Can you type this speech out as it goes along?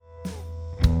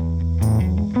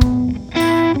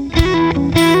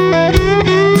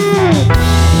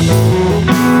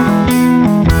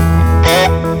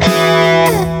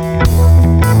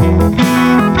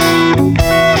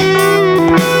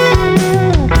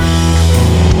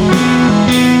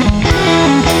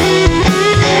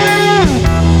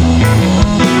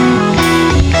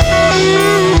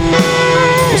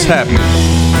happening?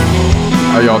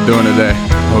 How y'all doing today?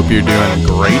 Hope you're doing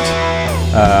great.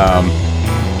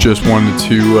 Just wanted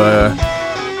to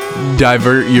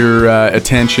divert your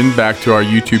attention back to our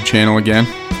YouTube channel again.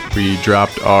 We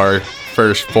dropped our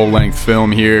first full-length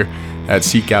film here at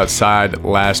Seek Outside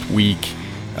last week.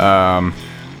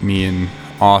 Me and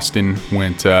Austin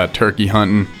went turkey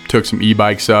hunting, took some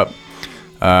e-bikes up.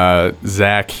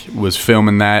 Zach was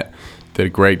filming that, did a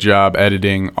great job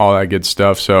editing, all that good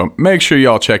stuff. So make sure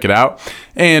y'all check it out.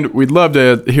 And we'd love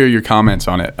to hear your comments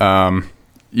on it.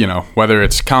 Whether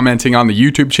it's commenting on the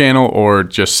YouTube channel or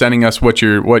just sending us what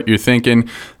you're thinking.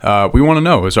 We want to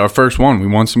know. It's our first one. We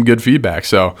want some good feedback.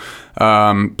 So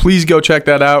please go check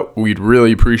that out. We'd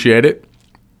really appreciate it.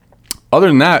 Other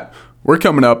than that, we're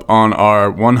coming up on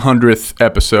our 100th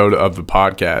episode of the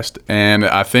podcast, and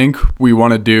I think we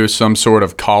want to do some sort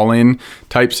of call-in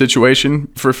type situation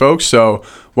for folks. So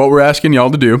what we're asking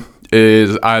y'all to do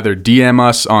is either DM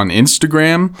us on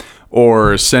Instagram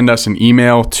or send us an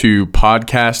email to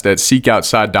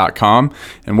podcast@seekoutside.com.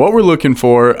 And what we're looking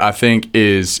for, I think,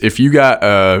 is if you got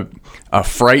a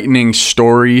frightening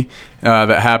story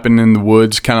that happened in the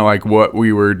woods, kind of like what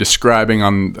we were describing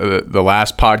on the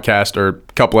last podcast or a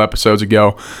couple episodes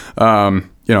ago,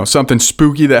 something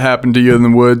spooky that happened to you in the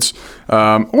woods,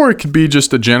 or it could be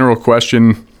just a general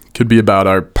question. Could be about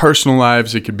our personal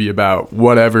lives. It could be about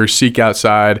whatever. Seek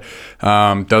Outside.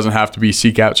 Doesn't have to be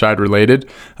Seek Outside related.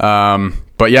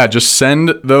 But yeah, just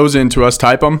send those in to us,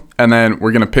 type them, and then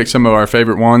we're going to pick some of our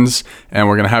favorite ones, and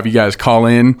we're going to have you guys call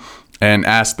in and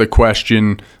ask the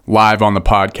question live on the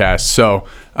podcast. So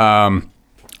I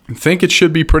think it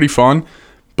should be pretty fun.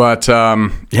 But I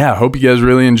hope you guys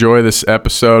really enjoy this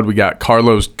episode. We got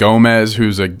Carlos Gomez,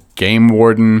 who's a game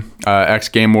warden,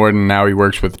 ex-game warden. Now he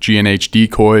works with G&H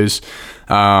Decoys.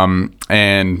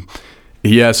 And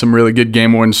he has some really good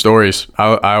game warden stories.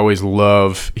 I always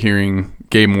love hearing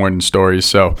game warden stories.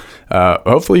 So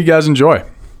hopefully you guys enjoy.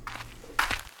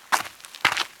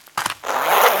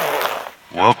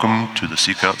 Welcome to the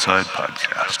Seek Outside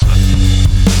podcast.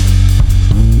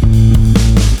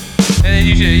 And then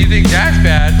you think that's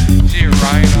bad? You see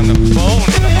Ryan on the phone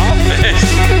in the office.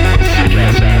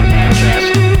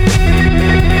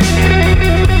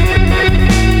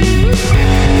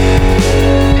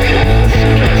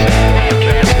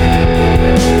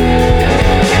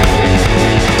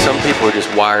 Some people are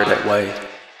just wired that way.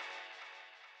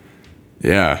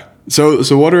 Yeah. So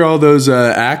what are all those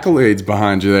accolades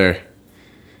behind you there?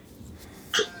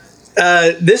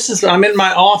 I'm in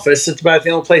my office. It's about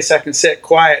the only place I can sit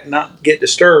quiet and not get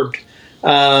disturbed.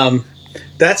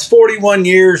 That's 41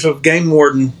 years of game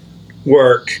warden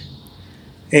work.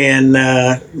 And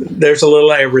there's a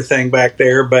little everything back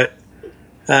there, but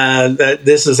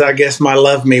this is, I guess, my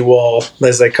love me wall,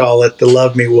 as they call it, the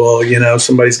love me wall.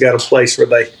 Somebody's got a place where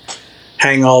they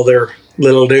hang all their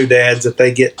little doodads that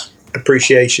they get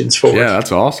appreciations for. Yeah,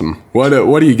 that's awesome. What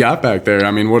do you got back there?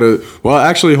 I mean,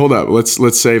 actually, hold up.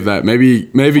 Let's save that.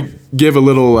 Maybe give a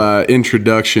little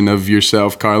introduction of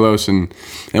yourself, Carlos, and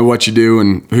what you do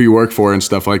and who you work for and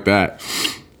stuff like that.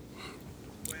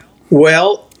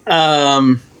 Well,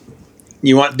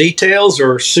 you want details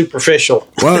or superficial?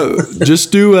 Well,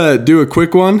 just do a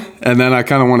quick one, and then I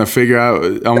kind of want to figure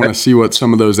out. I want to see what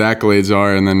some of those accolades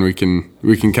are, and then we can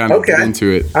kind of get into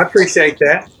it. I appreciate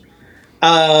that.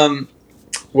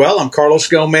 Well, I'm Carlos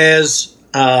Gomez.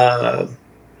 I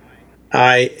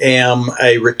am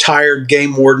a retired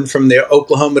game warden from the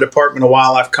Oklahoma Department of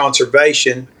Wildlife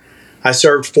Conservation. I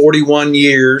served 41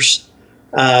 years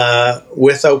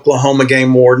with Oklahoma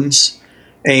Game Wardens,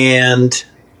 and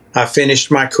I finished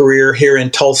my career here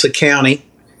in Tulsa County.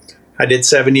 I did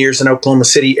 7 years in Oklahoma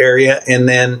City area, and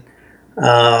then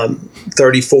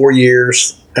 34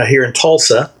 years here in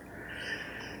Tulsa.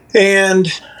 And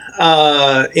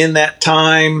in that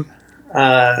time,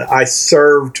 I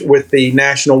served with the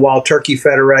National Wild Turkey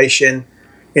Federation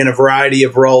in a variety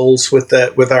of roles with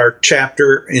our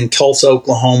chapter in Tulsa,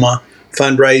 Oklahoma,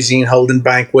 fundraising, holding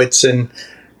banquets and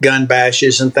gun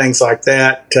bashes and things like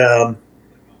that,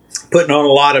 putting on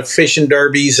a lot of fishing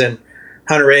derbies and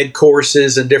hunter ed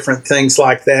courses and different things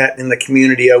like that in the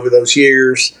community over those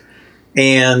years.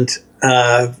 And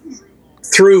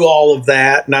through all of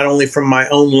that, not only from my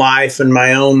own life and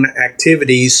my own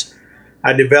activities,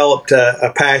 I developed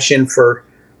a passion for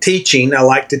teaching. I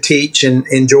like to teach and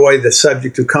enjoy the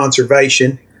subject of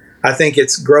conservation. I think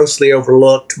it's grossly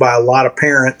overlooked by a lot of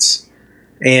parents,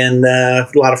 and a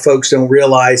lot of folks don't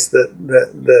realize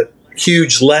the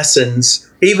huge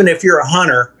lessons. Even if you're a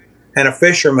hunter and a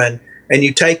fisherman and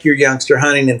you take your youngster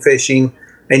hunting and fishing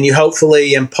and you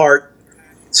hopefully impart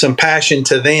some passion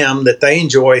to them that they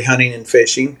enjoy hunting and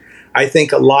fishing, I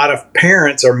think a lot of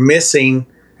parents are missing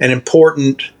an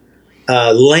important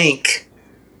link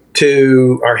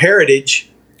to our heritage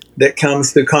that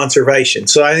comes through conservation.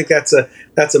 So I think that's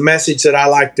a message that I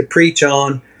like to preach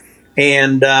on.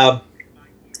 And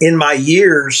in my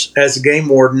years as a game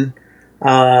warden,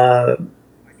 I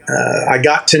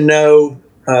got to know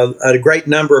a great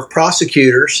number of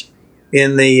prosecutors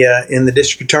in the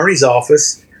district attorney's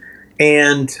office,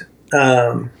 and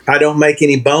I don't make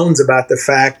any bones about the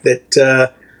fact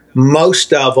that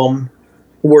most of them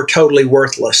were totally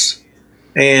worthless.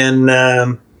 And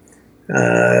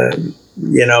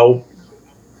you know,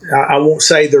 I won't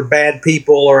say they're bad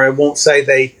people, or I won't say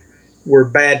they were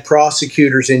bad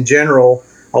prosecutors in general.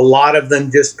 A lot of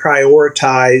them just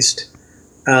prioritized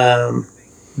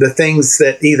the things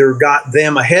that either got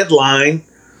them a headline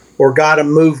or got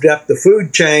them moved up the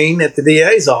food chain at the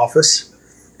DA's office.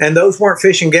 And those weren't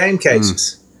fish and game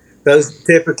cases. Those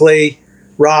typically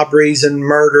robberies and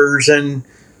murders and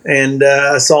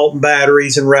assault and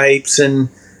batteries and rapes and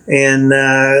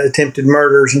attempted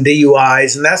murders and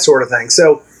DUIs and that sort of thing.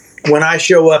 So when I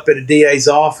show up at a DA's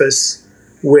office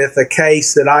with a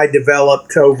case that I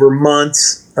developed over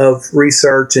months of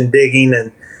research and digging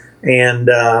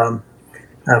and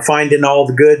finding all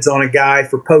the goods on a guy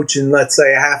for poaching, let's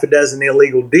say, a half a dozen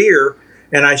illegal deer,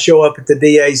 and I show up at the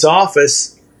DA's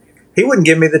office, he wouldn't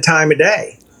give me the time of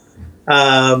day.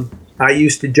 I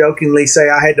used to jokingly say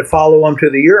I had to follow them to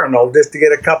the urinal just to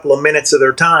get a couple of minutes of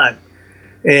their time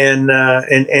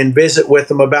and visit with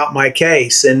them about my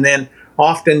case. And then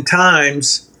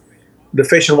oftentimes the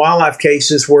fish and wildlife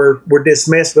cases were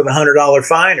dismissed with $100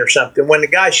 fine or something, when the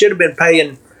guy should have been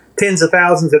paying tens of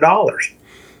thousands of dollars.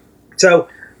 So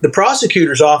the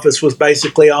prosecutor's office was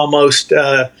basically almost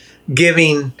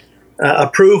giving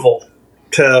approval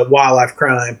to wildlife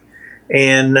crime.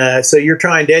 And so you're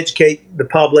trying to educate the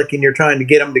public, and you're trying to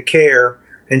get them to care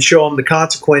and show them the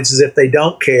consequences if they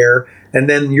don't care. And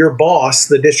then your boss,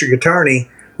 the district attorney,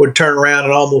 would turn around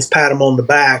and almost pat them on the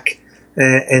back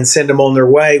and send them on their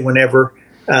way whenever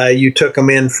you took them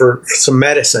in for some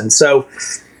medicine. So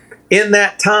in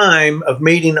that time of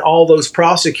meeting all those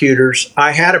prosecutors,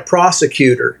 I had a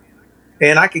prosecutor,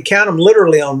 and I could count them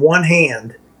literally on one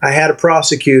hand. I had a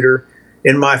prosecutor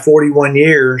in my 41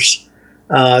 years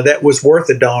that was worth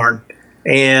a darn,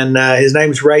 and his name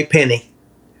was Ray Penny.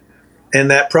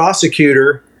 And that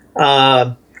prosecutor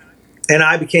and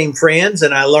I became friends,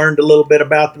 and I learned a little bit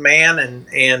about the man,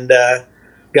 and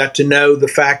got to know the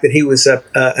fact that he was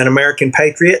an American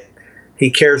patriot. He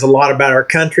cares a lot about our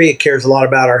country. He cares a lot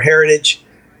about our heritage,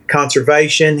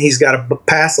 conservation. He's got a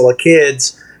passel of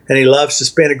kids, and he loves to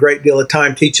spend a great deal of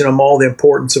time teaching them all the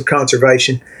importance of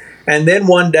conservation. And then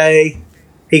one day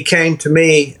he came to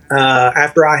me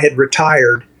after I had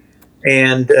retired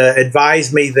and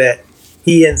advised me that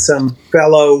he and some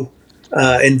fellow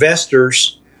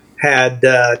investors had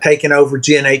taken over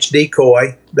G&H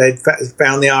Decoy. They'd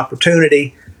found the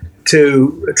opportunity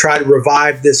to try to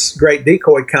revive this great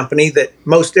decoy company that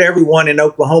most everyone in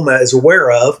Oklahoma is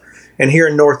aware of. And here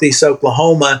in Northeast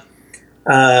Oklahoma,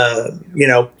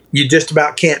 you just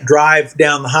about can't drive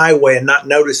down the highway and not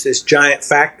notice this giant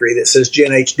factory that says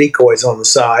G&H Decoys on the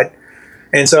side.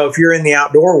 And so if you're in the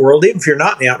outdoor world, even if you're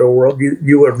not in the outdoor world,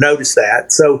 you would have noticed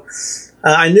that. So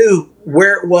I knew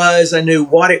where it was. I knew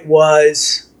what it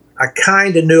was. I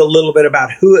kind of knew a little bit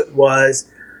about who it was,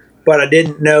 but I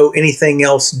didn't know anything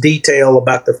else detail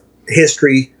about the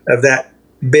history of that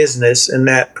business and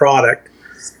that product.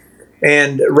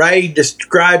 And Ray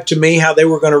described to me how they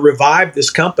were going to revive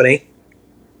this company,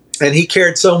 and he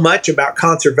cared so much about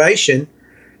conservation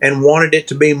and wanted it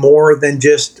to be more than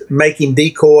just making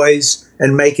decoys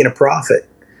and making a profit.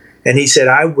 And he said,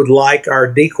 I would like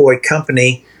our decoy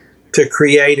company to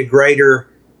create a greater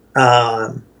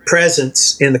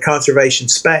presence in the conservation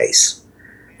space.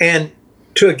 And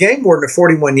to a game warden of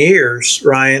 41 years,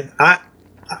 Ryan,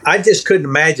 I just couldn't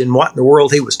imagine what in the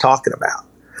world he was talking about.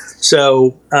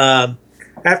 So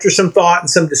after some thought and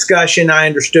some discussion, I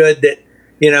understood that,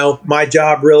 my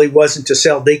job really wasn't to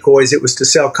sell decoys. It was to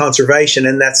sell conservation.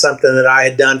 And that's something that I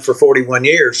had done for 41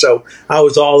 years. So I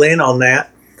was all in on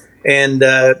that. And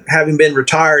having been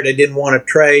retired, I didn't want to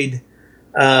trade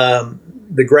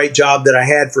the great job that I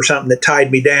had for something that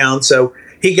tied me down. So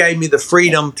he gave me the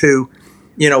freedom to,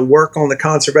 work on the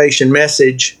conservation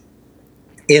message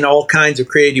in all kinds of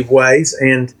creative ways.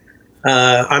 And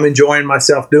I'm enjoying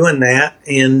myself doing that.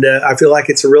 And I feel like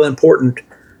it's a real important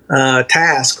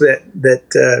task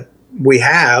that we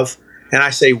have. And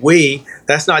I say we,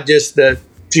 that's not just the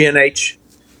G&H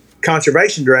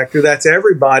conservation director. That's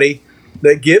everybody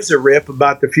that gives a rip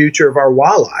about the future of our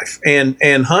wildlife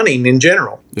and hunting in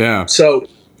general. Yeah. So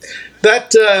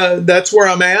That's where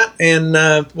I'm at, and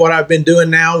what I've been doing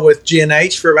now with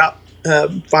G&H for about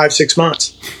 5-6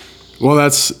 months. Well,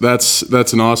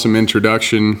 that's an awesome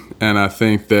introduction, and I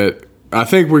think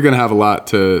we're going to have a lot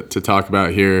to talk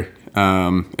about here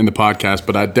in the podcast.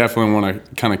 But I definitely want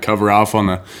to kind of cover off on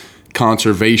the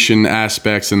conservation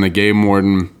aspects and the game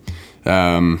warden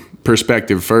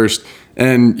perspective first.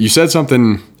 And you said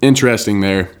something interesting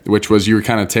there, which was you were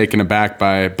kind of taken aback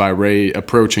by Ray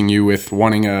approaching you with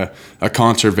wanting a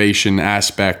conservation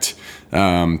aspect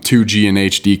to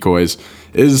G&H decoys.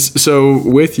 So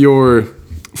with your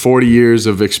 40 years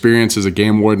of experience as a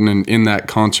game warden in that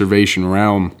conservation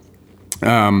realm,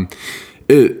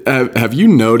 have you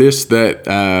noticed that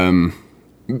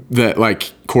that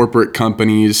like corporate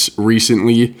companies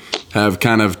recently have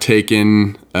kind of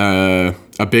taken a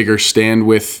bigger stand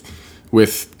with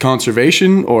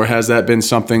conservation, or has that been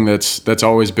something that's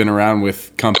always been around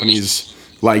with companies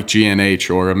like G&H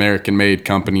or American-made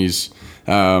companies?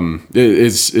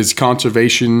 Is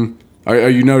conservation? Are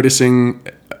you noticing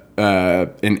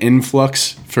an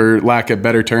influx, for lack of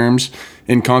better terms,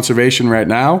 in conservation right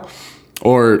now,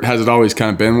 or has it always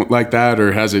kind of been like that,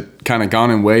 or has it kind of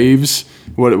gone in waves?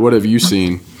 What have you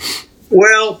seen?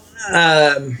 Well,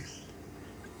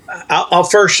 I'll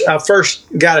first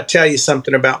got to tell you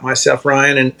something about myself,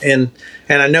 Ryan, and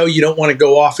I know you don't want to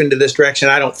go off into this direction.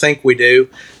 I don't think we do,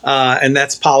 and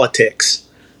that's politics.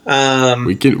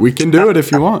 We can do it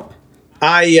if you want.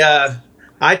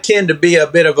 I tend to be a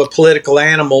bit of a political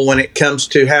animal when it comes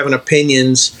to having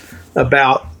opinions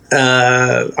about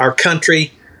our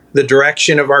country, the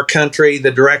direction of our country,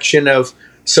 the direction of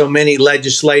so many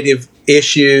legislative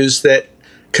issues that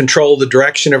control the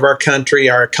direction of our country,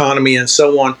 our economy, and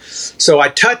so on. So I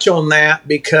touch on that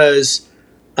because,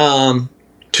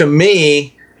 to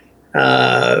me,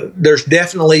 there's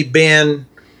definitely been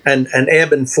an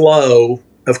ebb and flow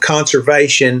of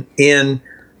conservation in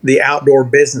the outdoor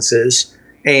businesses.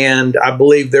 And I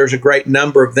believe there's a great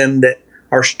number of them that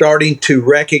are starting to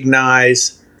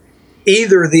recognize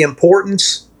either the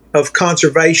importance of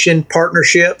conservation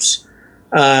partnerships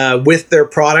with their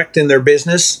product and their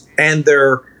business and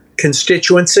their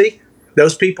constituency,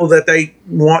 those people that they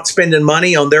want spending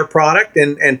money on their product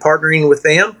and partnering with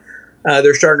them.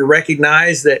 They're starting to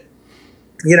recognize that,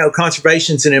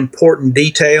 conservation is an important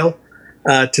detail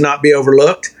to not be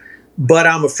overlooked. But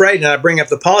I'm afraid, and I bring up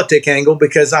the politic angle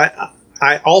because I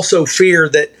also fear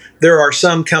that there are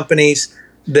some companies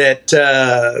that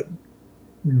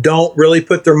don't really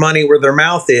put their money where their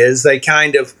mouth is. They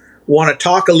kind of want to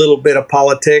talk a little bit of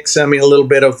politics. I mean, a little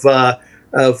bit of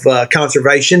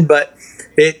conservation, but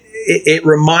it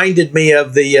reminded me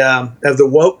of the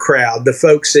woke crowd, the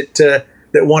folks that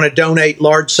want to donate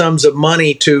large sums of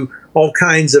money to all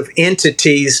kinds of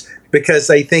entities because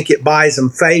they think it buys them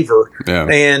favor. Yeah.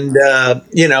 And,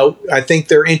 I think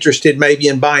they're interested maybe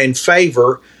in buying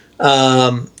favor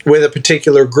with a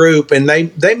particular group. And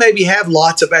they maybe have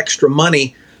lots of extra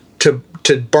money to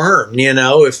burn.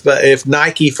 If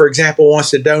Nike, for example,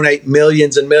 wants to donate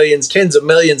millions and millions, tens of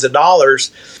millions of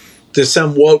dollars to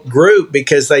some woke group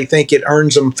because they think it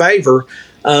earns them favor,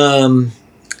 then,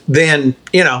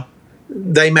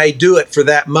 they may do it for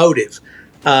that motive.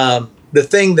 The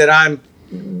thing that I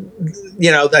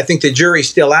think the jury's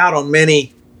still out on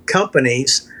many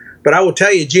companies, but I will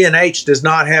tell you, G&H does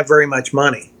not have very much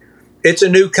money. It's a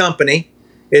new company.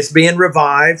 It's being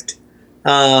revived.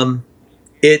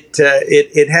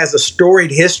 It has a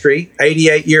storied history,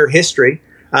 88-year history.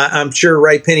 I'm sure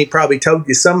Ray Penny probably told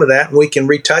you some of that, and we can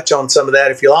retouch on some of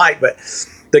that if you like. But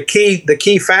the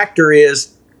key factor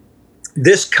is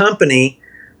this company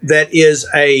that is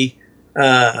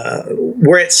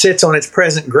where it sits on its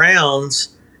present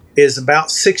grounds is about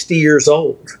 60 years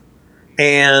old.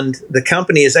 And the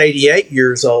company is 88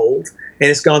 years old,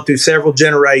 and it's gone through several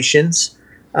generations.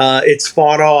 It's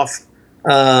fought off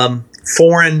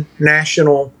foreign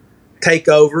national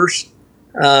takeovers.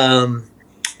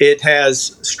 It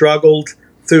has struggled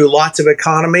through lots of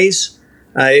economies.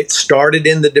 It started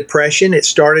in the Depression. It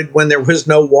started when there was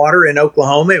no water in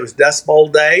Oklahoma. It was Dust Bowl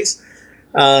days.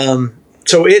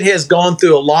 So it has gone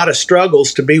through a lot of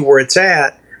struggles to be where it's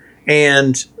at.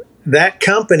 And that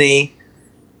company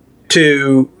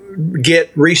to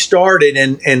get restarted,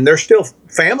 and they're still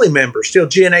family members, still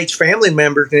G&H family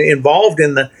members involved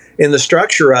in the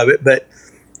structure of it. But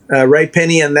Ray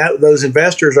Penny and those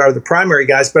investors are the primary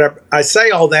guys. But I say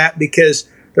all that because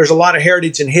there's a lot of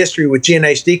heritage and history with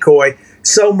G&H Decoy,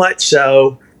 so much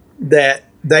so that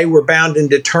they were bound and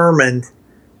determined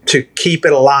to keep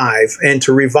it alive and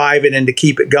to revive it and to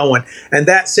keep it going. And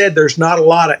that said, there's not a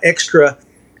lot of extra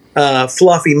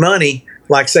fluffy money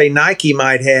like, say, Nike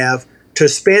might have to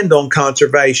spend on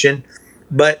conservation,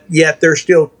 but yet they're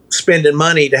still spending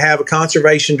money to have a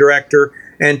conservation director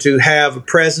and to have a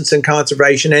presence in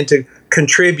conservation and to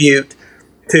contribute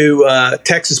to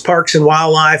Texas Parks and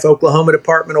Wildlife, Oklahoma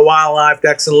Department of Wildlife,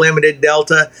 Ducks Unlimited,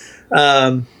 Delta,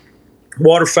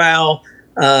 Waterfowl,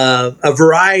 a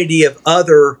variety of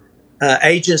other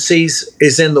agencies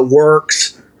is in the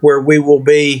works where we will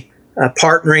be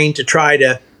partnering to try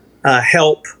to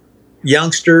help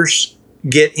youngsters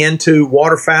get into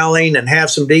waterfowling and have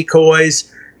some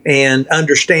decoys and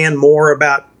understand more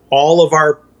about all of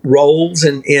our roles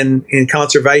in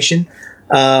conservation.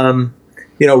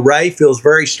 Ray feels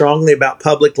very strongly about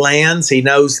public lands. He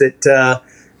knows that,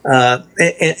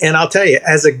 and I'll tell you,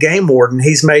 as a game warden,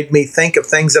 he's made me think of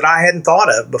things that I hadn't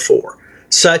thought of before,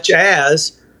 such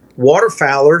as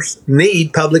waterfowlers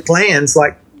need public lands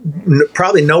like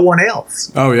probably no one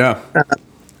else. Oh, yeah.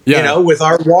 With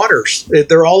our waters,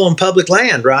 they're all on public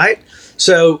land, right?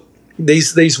 So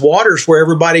these waters where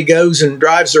everybody goes and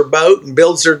drives their boat and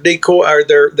builds their decoy or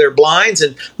their blinds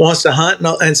and wants to hunt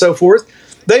and so forth,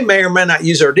 they may or may not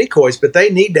use our decoys, but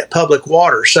they need that public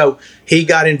water. So he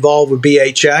got involved with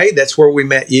BHA. That's where we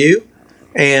met you,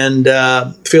 and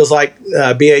feels like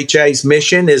BHA's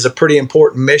mission is a pretty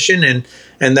important mission,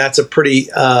 and that's a pretty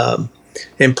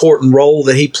important role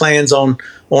that he plans on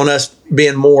us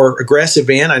being more aggressive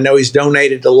in. I know he's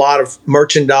donated a lot of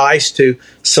merchandise to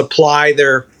supply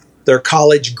their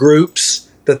college groups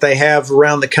that they have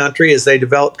around the country as they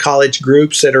develop college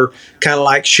groups that are kind of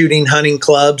like shooting hunting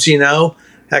clubs,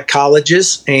 at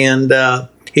colleges. And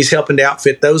he's helping to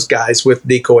outfit those guys with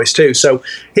decoys too. So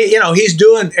he's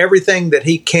doing everything that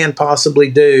he can possibly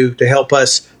do to help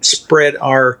us spread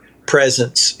our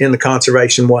presence in the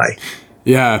conservation way.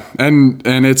 Yeah, and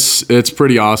it's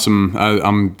pretty awesome.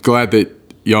 I'm glad that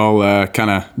y'all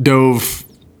kind of dove,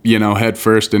 head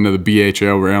first into the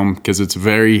BHO realm, because it's a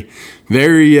very,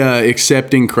 very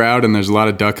accepting crowd, and there's a lot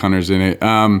of duck hunters in it.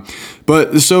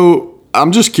 But so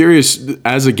I'm just curious,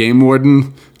 as a game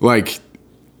warden, like,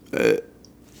 did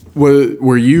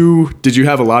you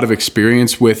have a lot of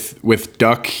experience with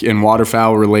duck and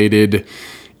waterfowl related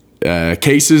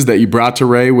cases that you brought to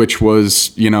Ray, which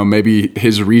was, maybe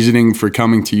his reasoning for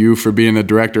coming to you for being a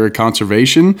director of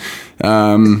conservation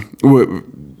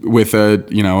with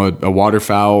a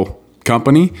waterfowl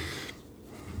company?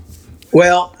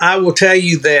 Well, I will tell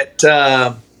you that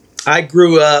I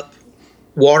grew up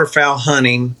waterfowl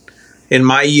hunting in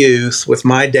my youth with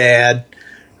my dad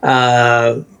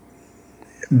back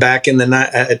in the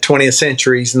 20th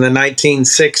centuries, in the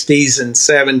 1960s and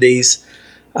 70s.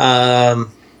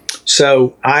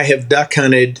 So I have duck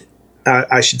hunted,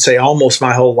 I should say, almost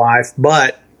my whole life.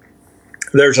 But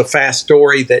there's a fast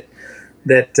story that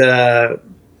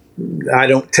I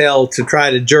don't tell to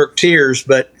try to jerk tears.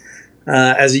 But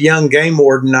as a young game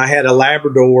warden, I had a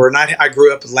Labrador, and I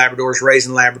grew up with Labradors,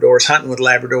 raising Labradors, hunting with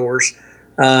Labradors,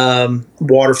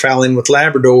 waterfowling with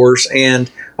Labradors. And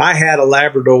I had a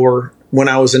Labrador when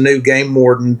I was a new game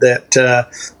warden that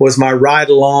was my ride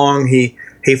along.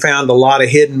 He found a lot of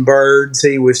hidden birds.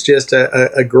 He was just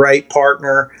a great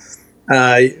partner.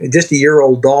 Just a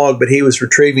year-old dog, but he was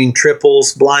retrieving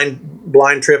triples,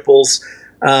 blind triples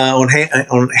on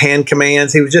hand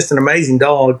commands. He was just an amazing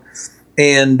dog.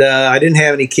 And I didn't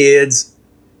have any kids.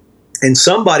 And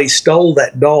somebody stole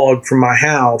that dog from my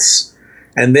house.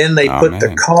 And then they put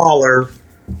the collar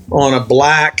on a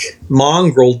black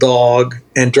mongrel dog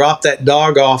and dropped that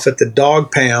dog off at the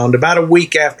dog pound about a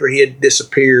week after he had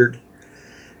disappeared.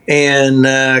 And,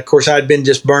 of course, I'd been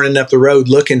just burning up the road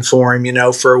looking for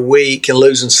him, for a week and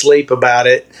losing sleep about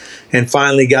it. And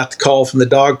finally got the call from the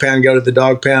dog pound, go to the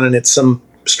dog pound, and it's some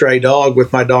stray dog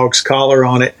with my dog's collar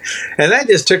on it. And that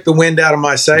just took the wind out of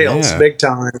my sails big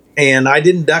time. And I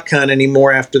didn't duck hunt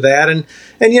anymore after that. And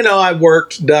I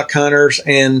worked duck hunters,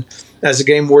 and as a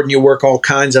game warden, you work all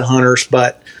kinds of hunters.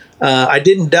 But I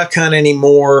didn't duck hunt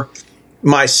anymore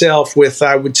myself with,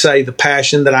 I would say, the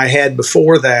passion that I had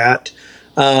before that.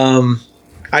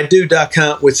 I do duck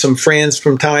hunt with some friends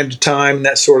from time to time and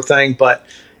that sort of thing, but,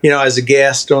 as a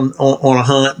guest on a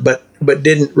hunt, but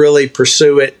didn't really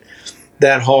pursue it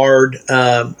that hard.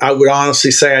 I would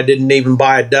honestly say I didn't even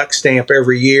buy a duck stamp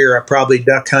every year. I probably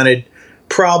duck hunted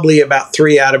about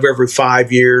 3 out of every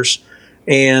 5 years.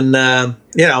 And,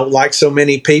 like so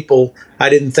many people, I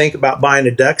didn't think about buying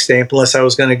a duck stamp unless I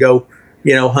was going to go,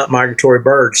 hunt migratory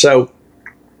birds. So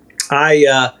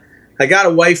I got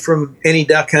away from any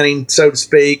duck hunting, so to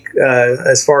speak,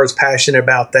 as far as passionate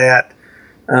about that,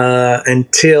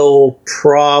 until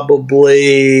probably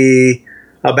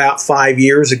about 5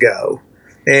 years ago.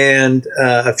 And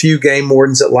a few game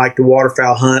wardens that like to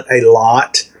waterfowl hunt a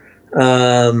lot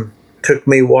took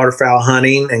me waterfowl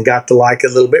hunting and got to like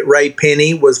it a little bit. Ray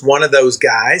Penny was one of those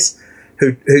guys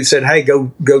who said, "Hey,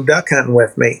 go duck hunting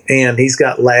with me." And he's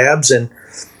got labs, and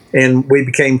we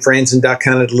became friends and duck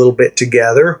hunted a little bit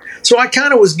together. So I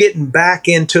kind of was getting back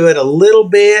into it a little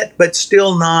bit, but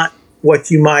still not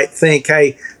what you might think.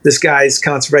 Hey, this guy's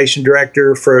conservation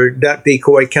director for a duck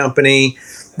decoy company.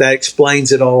 That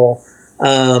explains it all.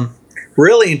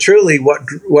 Really and truly,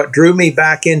 what drew me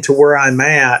back into where I'm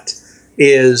at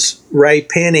is Ray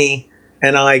Penny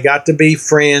and I got to be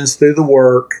friends through the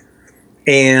work,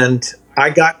 and I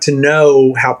got to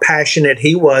know how passionate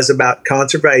he was about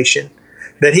conservation.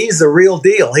 That he's the real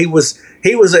deal. He was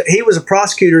a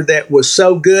prosecutor that was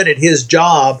so good at his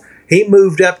job. He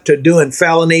moved up to doing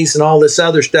felonies and all this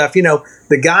other stuff. You know,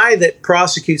 the guy that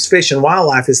prosecutes fish and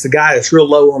wildlife is the guy that's real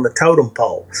low on the totem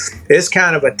pole. It's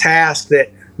kind of a task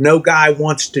that no guy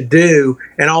wants to do,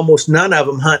 and almost none of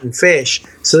them hunt and fish.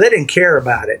 So they didn't care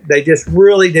about it. They just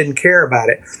really didn't care about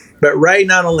it. But Ray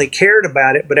not only cared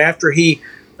about it, but after he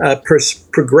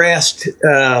progressed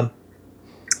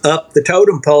up the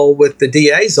totem pole with the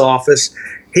DA's office,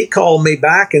 he called me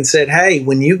back and said, "Hey,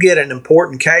 when you get an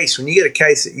important case, when you get a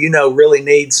case that you know really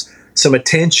needs some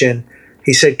attention,"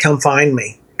 he said, "come find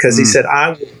me." Because he said,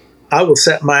 I will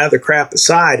set my other crap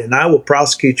aside and I will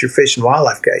prosecute your fish and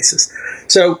wildlife cases.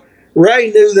 So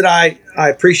Ray knew that I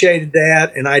appreciated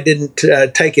that, and I didn't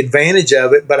take advantage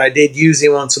of it, but I did use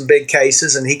him on some big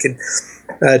cases, and he could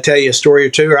tell you a story or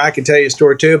two, or I could tell you a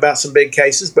story or two about some big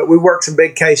cases. But we worked some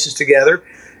big cases together,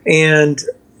 and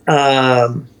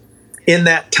in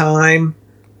that time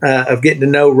of getting to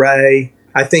know Ray,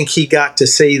 I think he got to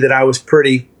see that I was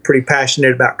pretty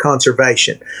passionate about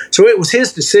conservation. So it was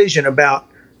his decision about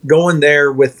going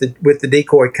there with the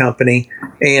decoy company,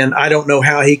 and I don't know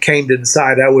how he came to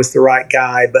decide I was the right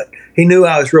guy, but he knew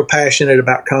I was real passionate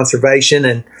about conservation.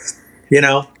 And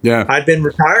I'd been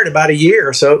retired about a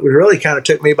year, so it really kind of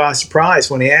took me by surprise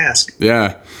when he asked.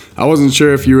 Yeah, I wasn't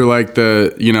sure if you were like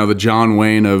the John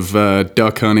Wayne of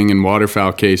duck hunting and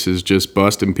waterfowl cases, just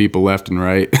busting people left and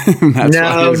right.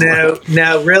 No,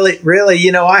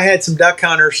 really. I had some duck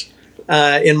hunters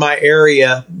in my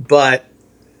area, but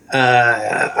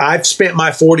I've spent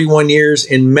my 41 years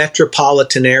in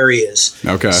metropolitan areas.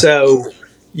 Okay. So,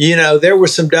 there were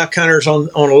some duck hunters on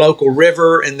a local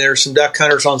river, and there's some duck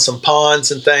hunters on some ponds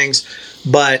and things.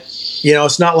 But,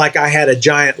 it's not like I had a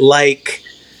giant lake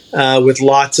with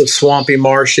lots of swampy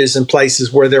marshes and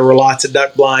places where there were lots of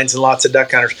duck blinds and lots of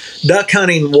duck hunters. Duck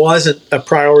hunting wasn't a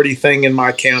priority thing in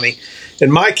my county.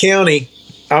 In my county,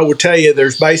 I would tell you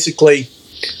there's basically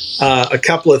a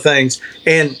couple of things.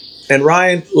 And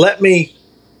Ryan, let me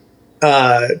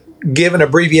give an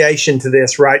abbreviation to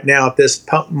this right now at this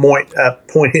point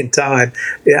in time.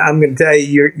 I'm going to tell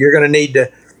you, you're going to need to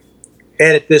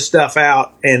edit this stuff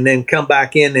out and then come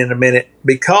back in a minute,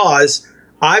 because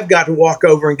I've got to walk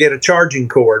over and get a charging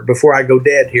cord before I go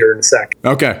dead here in a second.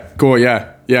 Okay, cool.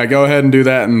 Yeah. Go ahead and do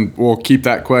that, and we'll keep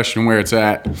that question where it's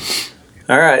at.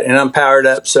 All right, and I'm powered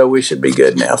up, so we should be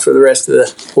good now for the rest of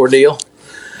the ordeal.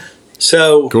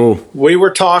 So cool. We were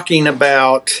talking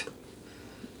about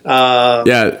I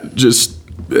guess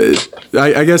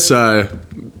a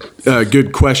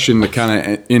good question to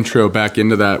kind of intro back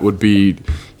into that would be,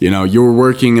 you were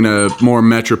working in a more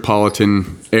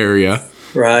metropolitan area,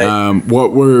 right?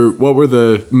 What were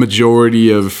the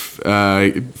majority of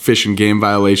fish and game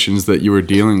violations that you were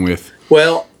dealing with?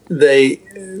 Well, the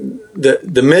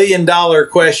 $1 million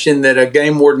question that a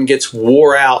game warden gets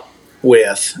wore out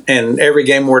with, and every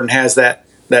game warden has that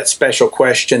special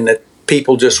question that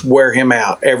people just wear him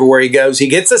out everywhere he goes. He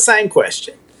gets the same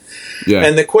question. Yeah.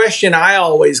 And the question I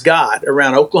always got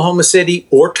around Oklahoma City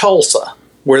or Tulsa,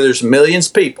 where there's millions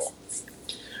of people,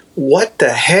 what the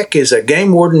heck is a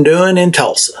game warden doing in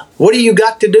Tulsa? What do you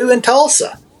got to do in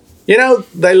Tulsa?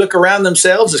 They look around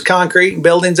themselves, there's concrete and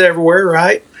buildings everywhere,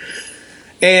 right?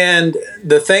 And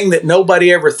the thing that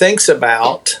nobody ever thinks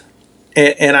about,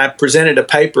 and I presented a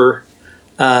paper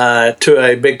to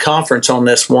a big conference on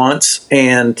this once,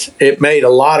 and it made a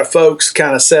lot of folks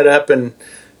kind of set up and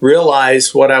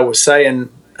realize what I was saying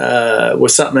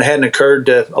was something that hadn't occurred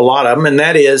to a lot of them, and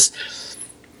that is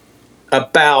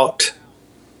about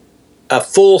a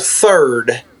full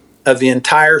third of the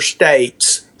entire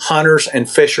state's hunters and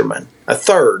fishermen, a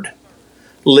third,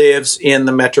 lives in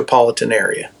the metropolitan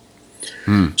area.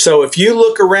 So if you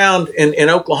look around in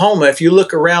Oklahoma, if you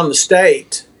look around the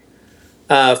state,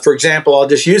 for example, I'll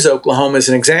just use Oklahoma as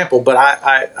an example, but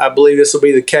I believe this will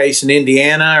be the case in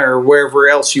Indiana or wherever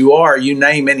else you are. You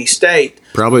name any state.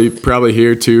 Probably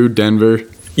here too, Denver.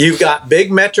 You've got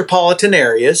big metropolitan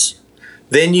areas.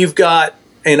 Then you've got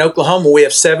in Oklahoma, we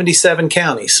have 77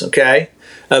 counties, okay?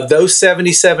 Of those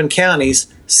 77 counties,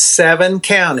 7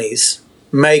 counties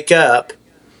make up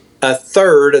a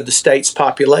third of the state's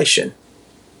population,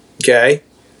 okay?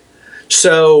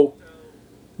 So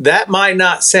that might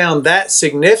not sound that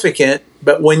significant,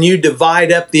 but when you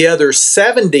divide up the other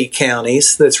 70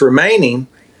 counties that's remaining,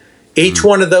 each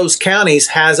one of those counties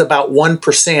has about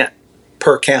 1%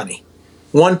 per county.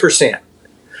 1%.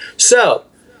 So,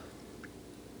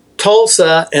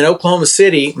 Tulsa and Oklahoma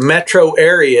City metro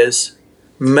areas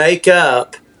make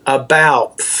up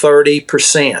about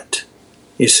 30%.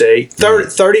 You see,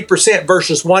 30%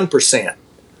 versus 1%.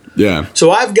 Yeah.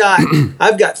 So I've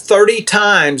got 30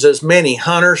 times as many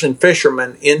hunters and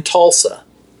fishermen in Tulsa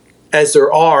as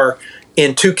there are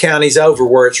in 2 counties over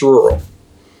where it's rural.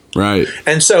 Right.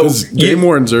 And so game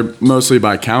wardens are mostly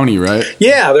by county, right?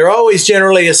 Yeah, they're always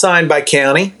generally assigned by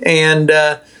county, and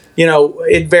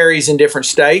it varies in different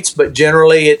states, but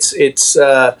generally it's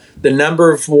the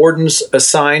number of wardens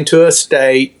assigned to a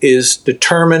state is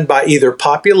determined by either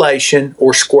population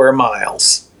or square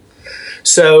miles.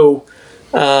 So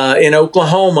in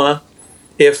Oklahoma,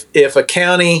 if a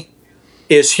county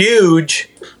is huge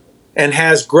and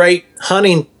has great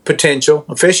hunting potential,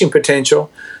 fishing potential,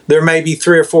 there may be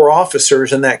 3 or 4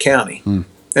 officers in that county. And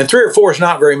 3 or 4 is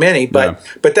not very many, but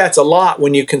that's a lot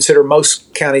when you consider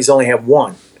most counties only have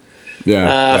 1.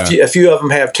 A few of them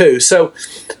have 2. So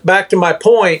back to my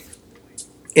point,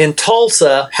 in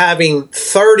Tulsa, having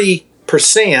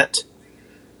 30%,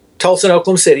 Tulsa and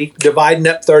Oklahoma City, dividing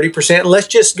up 30%, and let's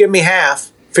just give me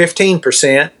half,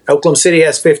 15%. Oklahoma City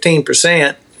has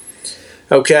 15%.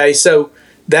 Okay, so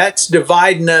that's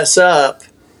dividing us up,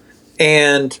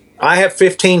 and I have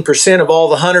 15% of all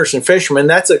the hunters and fishermen.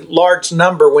 That's a large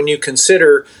number when you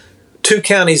consider 2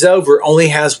 counties over only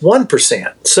has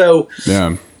 1%. So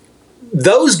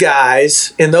those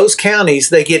guys in those counties,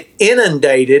 they get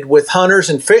inundated with hunters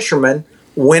and fishermen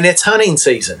when it's hunting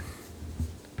season.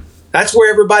 That's where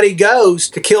everybody goes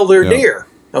to kill their deer.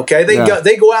 Okay,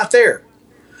 they go out there.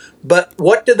 But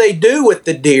what do they do with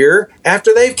the deer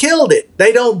after they've killed it?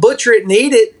 They don't butcher it and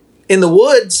eat it in the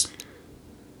woods.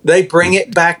 They bring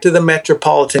it back to the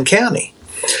metropolitan county.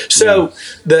 So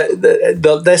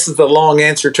this is the long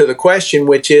answer to the question,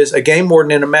 which is a game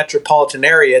warden in a metropolitan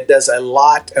area does a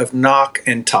lot of knock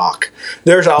and talk.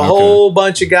 There's a whole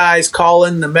bunch of guys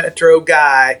calling the metro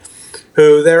guy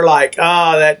who they're like,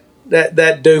 that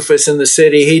doofus in the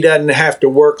city, he doesn't have to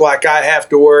work like I have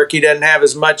to work. He doesn't have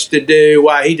as much to do.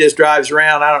 Why, he just drives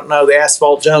around, I don't know, the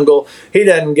asphalt jungle. He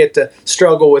doesn't get to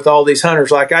struggle with all these hunters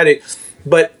like I do.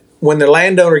 But when the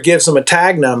landowner gives them a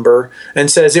tag number and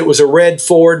says it was a red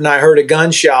Ford and I heard a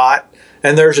gunshot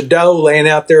and there's a doe laying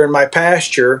out there in my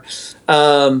pasture,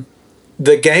 the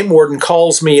game warden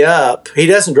calls me up. He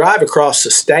doesn't drive across the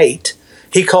state.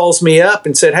 He calls me up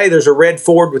and said, hey, there's a red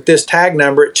Ford with this tag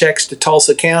number. It checks to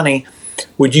Tulsa County.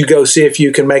 Would you go see if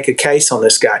you can make a case on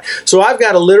this guy? So I've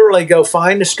got to literally go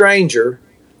find a stranger,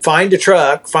 find a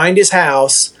truck, find his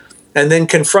house, and then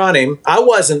confront him. I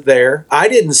wasn't there. I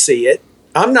didn't see it.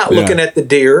 I'm not looking at the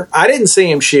deer. I didn't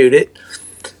see him shoot it.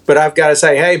 But I've got to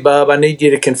say, hey, bub, I need you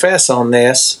to confess on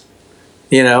this.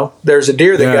 There's a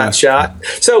deer that got shot.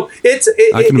 So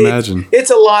I can imagine.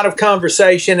 It's a lot of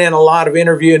conversation and a lot of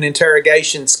interview and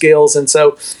interrogation skills. And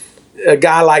so a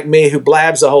guy like me who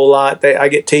blabs a whole lot, I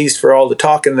get teased for all the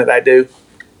talking that I do.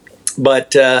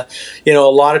 But, a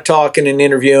lot of talking and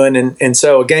interviewing. And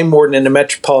so a game warden in the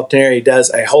metropolitan area does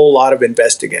a whole lot of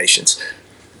investigations.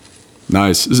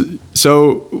 Nice.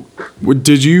 So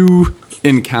did you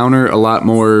encounter a lot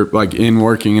more, like in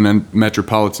working in a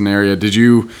metropolitan area, did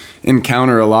you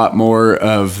encounter a lot more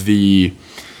of the,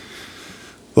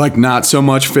 like, not so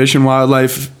much fish and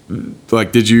wildlife?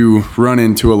 Like, did you run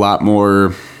into a lot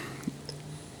more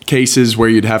cases where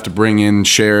you'd have to bring in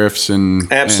sheriffs and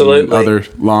other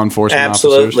law enforcement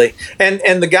officers?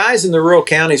 And the guys in the rural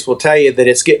counties will tell you that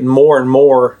it's getting more and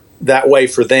more that way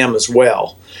for them as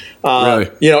well. Really?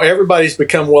 Everybody's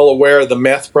become well aware of the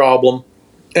meth problem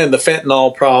and the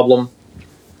fentanyl problem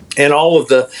and all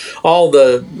the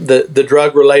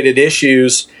drug related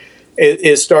issues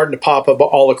is starting to pop up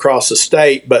all across the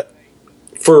state. But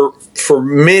for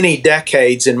many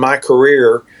decades in my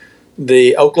career,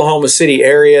 the Oklahoma City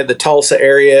area, the Tulsa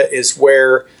area is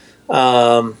where,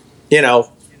 that's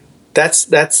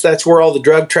where all the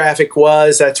drug traffic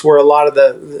was. That's where a lot of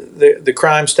the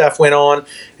crime stuff went on.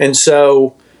 And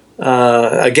so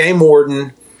a game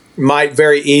warden might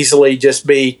very easily just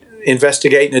be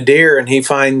investigating a deer and he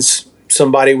finds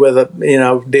somebody with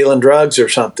dealing drugs or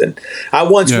something. I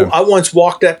once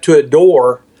walked up to a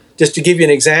door, just to give you an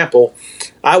example.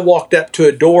 I walked up to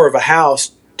a door of a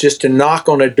house just to knock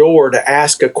on a door to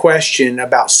ask a question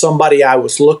about somebody I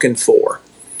was looking for.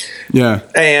 Yeah.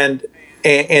 And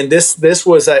this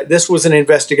was an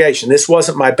investigation. This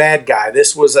wasn't my bad guy.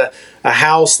 This was a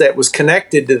house that was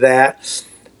connected to that.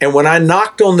 And when I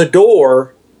knocked on the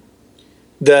door,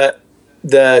 the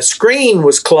screen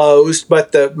was closed,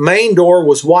 but the main door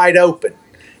was wide open.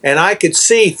 And I could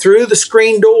see through the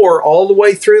screen door all the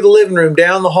way through the living room,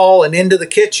 down the hall, and into the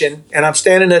kitchen. And I'm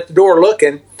standing at the door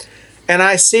looking, and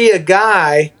I see a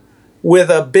guy with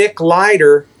a Bic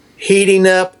lighter heating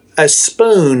up a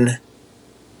spoon.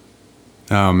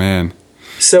 Oh, man.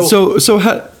 So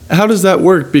how does that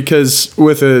work? Because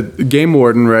with a game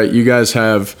warden, right, you guys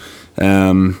have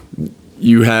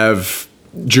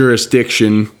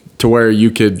jurisdiction to where you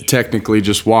could technically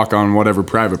just walk on whatever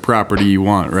private property you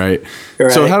want, right?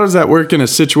 So how does that work in a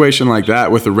situation like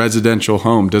that with a residential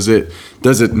home? Does it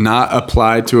not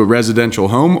apply to a residential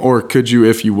home, or could you,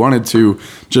 if you wanted to,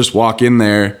 just walk in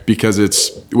there because it's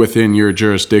within your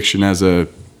jurisdiction as a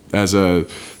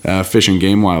Fish and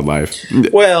Game Wildlife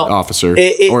officer,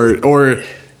 or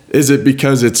is it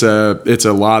because it's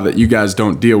a law that you guys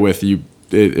don't deal with?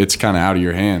 It's kind of out of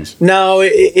your hands. No,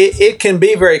 it can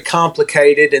be very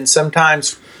complicated, and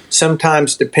sometimes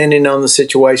depending on the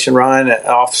situation, Ryan, an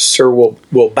officer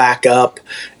will back up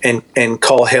and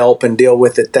call help and deal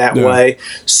with it that way.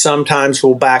 Sometimes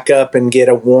we'll back up and get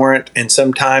a warrant, and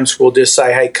sometimes we'll just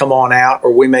say, hey, come on out,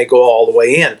 or we may go all the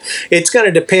way in. It's going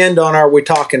to depend on, are we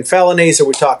talking felonies? Are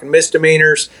we talking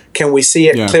misdemeanors? Can we see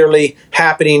it clearly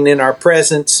happening in our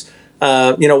presence?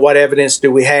 What evidence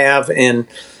do we have? And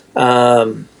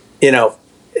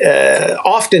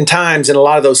oftentimes in a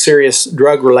lot of those serious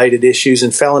drug-related issues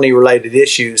and felony-related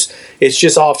issues, it's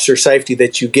just officer safety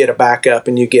that you get a backup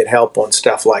and you get help on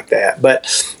stuff like that.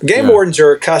 But game wardens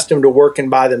are accustomed to working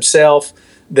by themselves.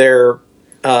 They're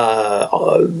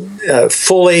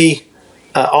fully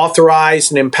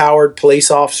authorized and empowered police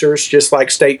officers, just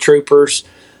like state troopers.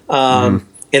 In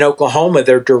Oklahoma,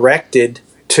 they're directed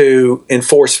to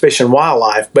enforce fish and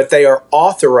wildlife, but they are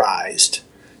authorized.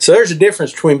 So there's a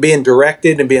difference between being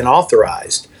directed and being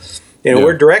authorized.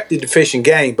 We're directed to fish and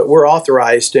game, but we're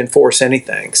authorized to enforce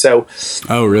anything. So,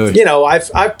 oh, really?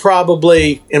 I've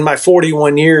probably, in my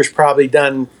 41 years, probably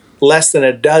done less than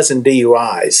a dozen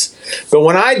DUIs. But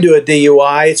when I do a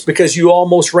DUI, it's because you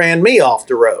almost ran me off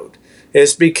the road.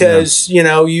 It's because,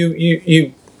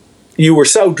 you were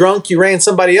so drunk you ran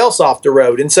somebody else off the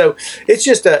road. And so it's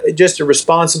just a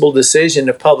responsible decision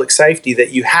of public safety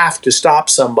that you have to stop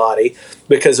somebody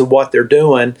because of what they're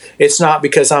doing. It's not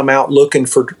because I'm out looking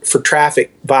for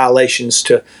traffic violations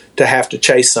to have to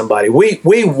chase somebody. We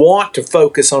want to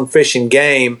focus on fish and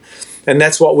game, and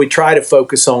that's what we try to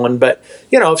focus on. But,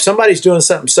 if somebody's doing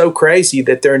something so crazy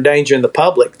that they're endangering the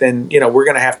public, then, we're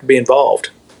going to have to be involved.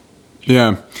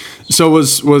 Yeah. So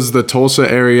was the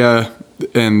Tulsa area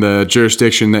and the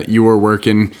jurisdiction that you were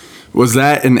working, was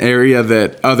that an area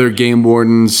that other game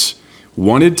wardens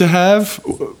wanted to have?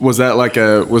 Was that like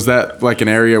an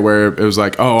area where it was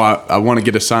like, oh, I want to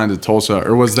get assigned to Tulsa,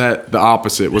 or was that the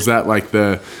opposite? Was that like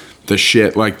the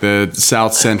shit, like the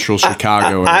South Central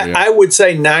Chicago area? I would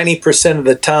say 90% of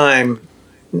the time,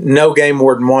 no game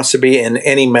warden wants to be in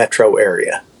any metro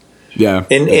area. Yeah,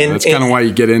 that's kind of why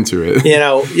you get into it.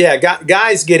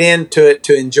 Guys get into it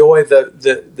to enjoy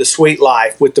the sweet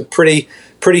life with the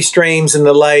pretty streams and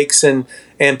the lakes and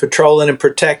patrolling and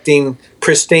protecting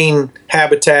pristine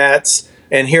habitats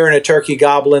and hearing a turkey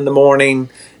gobble in the morning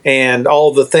and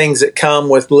all the things that come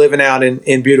with living out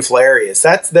in beautiful areas.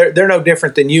 They're no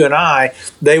different than you and I.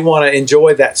 They want to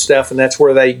enjoy that stuff, and that's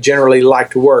where they generally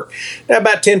like to work. Now,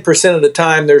 about 10% of the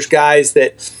time, there's guys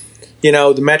that,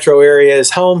 the metro area is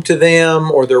home to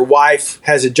them, or their wife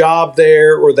has a job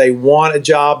there, or they want a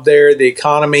job there. The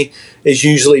economy is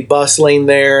usually bustling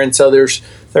there, and so there's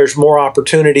more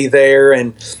opportunity there.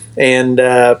 And through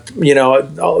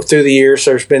the years,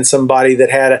 there's been somebody that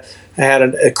had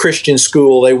a Christian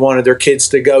school they wanted their kids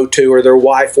to go to, or their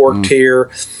wife worked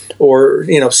here, or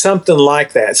something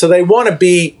like that. So they want to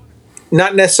be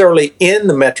not necessarily in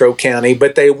the metro county,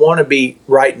 but they want to be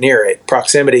right near it,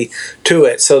 proximity to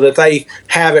it, so that they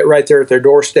have it right there at their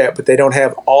doorstep, but they don't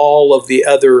have all of the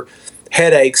other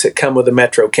headaches that come with the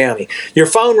metro county. Your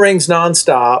phone rings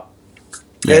nonstop.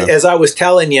 Yeah. As I was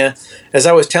telling you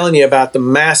about the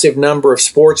massive number of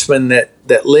sportsmen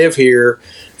that live here,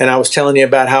 and I was telling you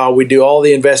about how we do all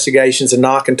the investigations and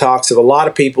knock and talks of a lot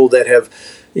of people that have,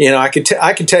 I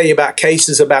can tell you about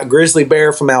cases about grizzly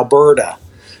bear from Alberta.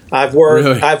 I've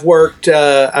worked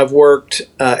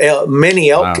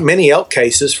many elk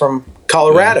cases from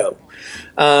Colorado.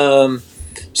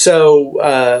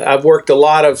 I've worked a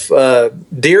lot of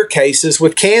deer cases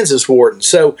with Kansas wardens.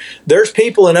 So there's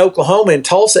people in Oklahoma and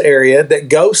Tulsa area that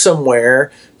go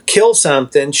somewhere, kill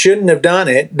something, shouldn't have done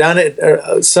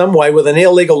it some way with an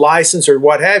illegal license or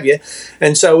what have you.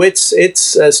 And so it's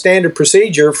a standard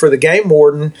procedure for the game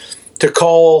warden to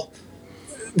call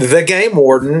the game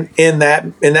warden in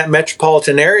that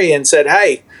metropolitan area and said,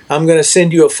 hey, I'm going to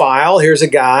send you a file. Here's a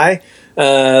guy.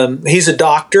 He's a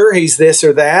doctor. He's this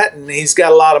or that, and he's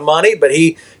got a lot of money, but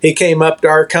he came up to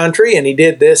our country and he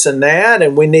did this and that,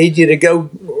 and we need you to go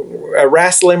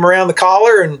wrestle him around the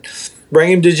collar and bring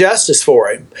him to justice for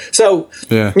him. So,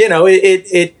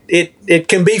 it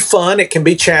can be fun. It can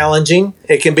be challenging.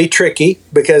 It can be tricky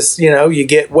because, you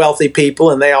get wealthy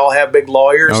people and they all have big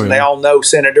lawyers and they all know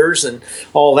senators and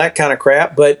all that kind of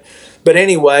crap. But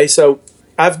anyway, so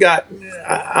I'm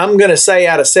going to say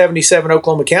out of 77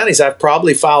 Oklahoma counties, I've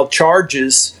probably filed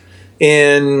charges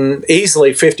in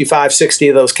easily 55, 60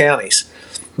 of those counties.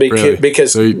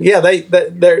 Because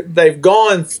they've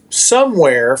gone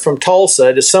somewhere from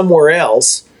Tulsa to somewhere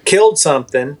else, killed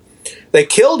something. They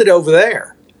killed it over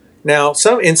there. Now,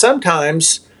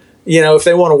 sometimes, if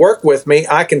they want to work with me,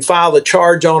 I can file the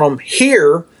charge on them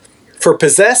here for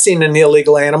possessing an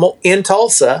illegal animal in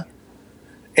Tulsa.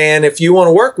 And if you want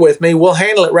to work with me, we'll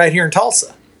handle it right here in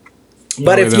Tulsa.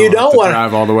 But if you don't want to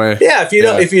drive all the way,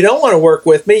 if you don't want to work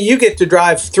with me, you get to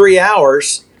drive 3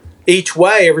 hours each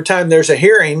way every time there's a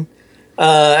hearing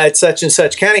at such and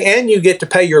such county, and you get to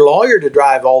pay your lawyer to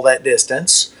drive all that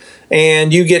distance,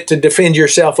 and you get to defend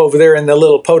yourself over there in the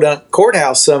little podunk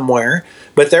courthouse somewhere.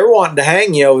 But they're wanting to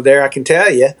hang you over there, I can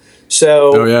tell you.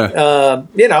 So,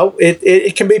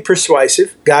 it can be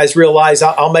persuasive. Guys realize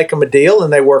I'll make them a deal,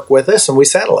 and they work with us, and we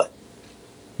settle it.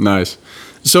 Nice.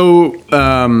 So,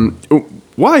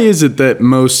 why is it that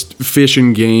most fish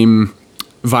and game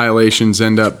violations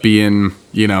end up being,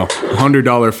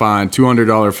 $100 fine,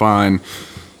 $200 fine,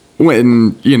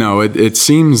 when, it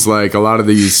seems like a lot of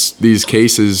these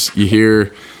cases you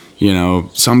hear,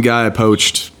 some guy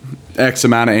poached X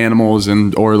amount of animals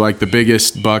or like the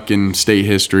biggest buck in state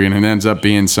history, and it ends up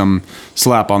being some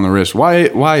slap on the wrist.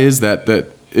 Why is that?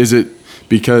 Is it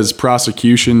because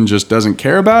prosecution just doesn't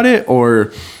care about it,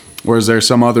 or is there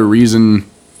some other reason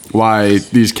why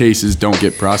these cases don't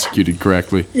get prosecuted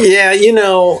correctly? Yeah,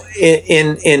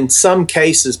 in some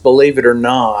cases, believe this or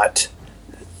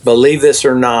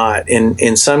not,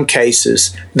 in some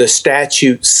cases, the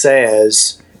statute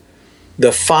says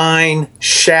the fine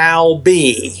shall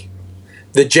be,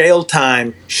 the jail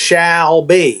time shall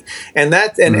be, and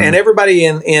everybody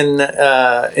in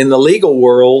the legal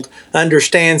world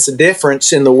understands the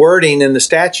difference in the wording in the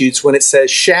statutes when it says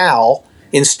shall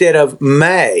instead of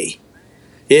may.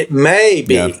 It may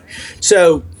be. Yeah.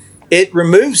 So it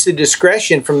removes the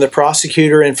discretion from the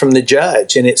prosecutor and from the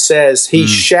judge, and it says he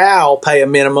shall pay a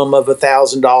minimum of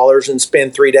 $1,000 and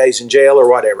spend 3 days in jail or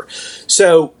whatever.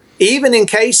 So even in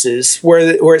cases where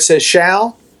it says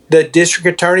shall, the district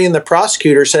attorney and the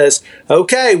prosecutor says,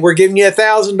 okay, we're giving you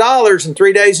 $1,000 and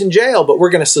 3 days in jail, but we're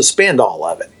going to suspend all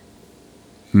of it.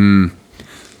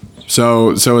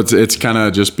 So it's kind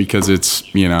of just because it's,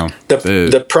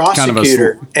 the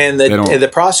prosecutor and the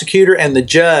prosecutor and the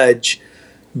judge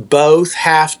both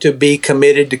have to be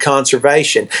committed to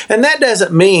conservation. And that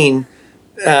doesn't mean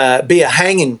be a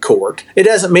hanging court. It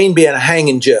doesn't mean being a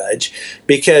hanging judge,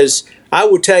 because I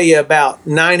would tell you about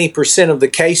 90% of the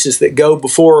cases that go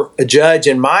before a judge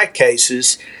in my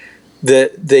cases,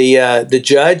 the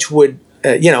judge would,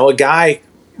 a guy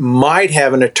might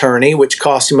have an attorney, which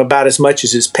costs him about as much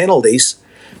as his penalties,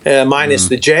 minus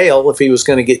the jail if he was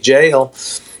going to get jail.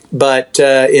 But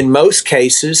in most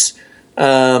cases,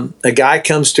 a guy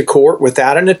comes to court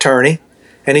without an attorney,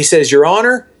 and he says, Your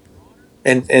Honor,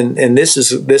 and this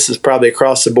is probably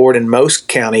across the board in most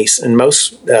counties and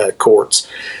most courts,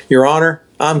 Your Honor,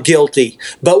 I'm guilty,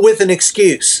 but with an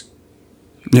excuse.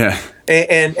 Yeah.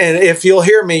 And if you'll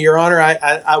hear me, Your Honor,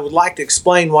 I would like to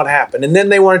explain what happened. And then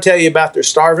they want to tell you about their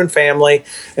starving family,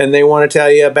 and they want to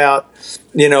tell you about,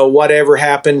 whatever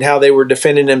happened, how they were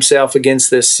defending themselves against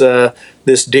this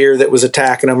deer that was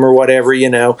attacking them or whatever,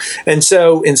 And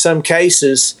so in some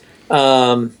cases,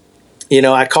 I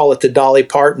call it the Dolly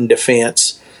Parton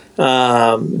defense.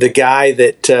 The guy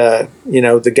that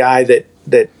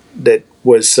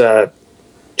was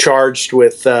charged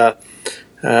with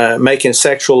making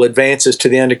sexual advances to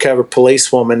the undercover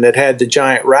policewoman that had the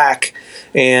giant rack,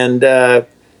 and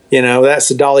that's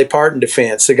the Dolly Parton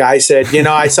defense. The guy said,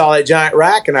 I saw that giant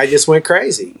rack and I just went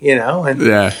crazy, and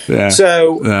yeah.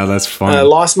 So that's fun. I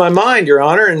lost my mind, Your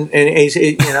Honor, and he's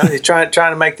trying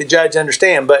to make the judge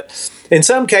understand. But in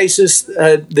some cases,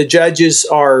 the judges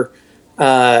are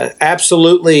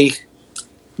absolutely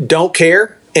don't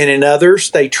care. And in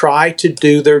others, they try to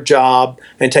do their job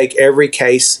and take every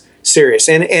case serious.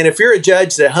 And if you're a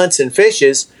judge that hunts and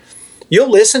fishes, you'll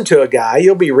listen to a guy,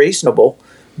 you'll be reasonable.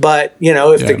 But,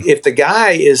 if the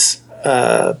guy is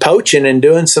poaching and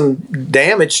doing some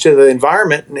damage to the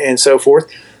environment and so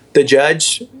forth, the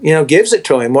judge, gives it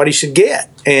to him what he should get.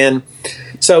 And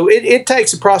so it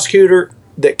takes a prosecutor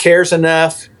that cares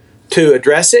enough to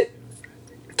address it,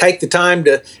 take the time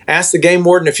to ask the game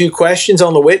warden a few questions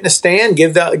on the witness stand,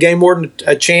 give the game warden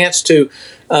a chance to,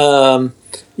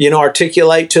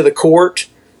 articulate to the court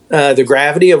the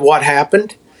gravity of what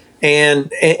happened. And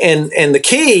the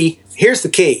key, here's the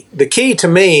key. The key to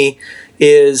me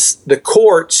is the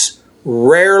courts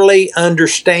rarely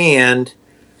understand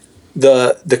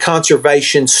the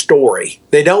conservation story.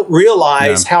 They don't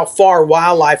realize how far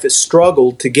wildlife has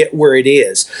struggled to get where it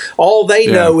is. All they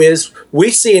know is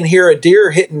we see and hear a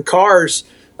deer hitting cars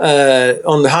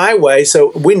on the highway,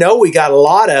 so we know we got a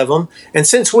lot of them. And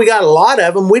since we got a lot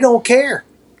of them, we don't care.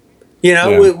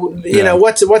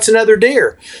 What's another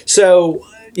deer? So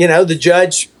the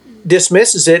judge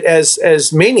dismisses it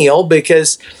as menial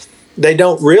because they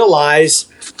don't realize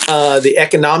the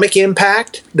economic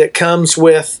impact that comes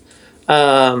with.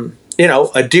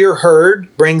 A deer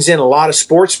herd brings in a lot of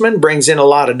sportsmen, brings in a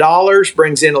lot of dollars,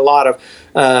 brings in a lot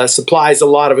of supplies, a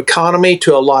lot of economy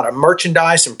to a lot of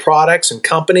merchandise and products and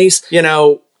companies.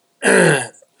 I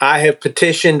have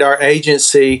petitioned our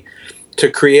agency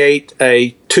to create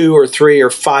a 2 or 3 or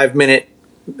 5 minute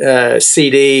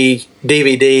CD,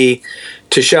 DVD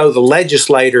to show the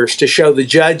legislators, to show the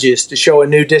judges, to show a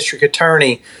new district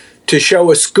attorney, to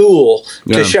show a school,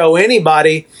 to show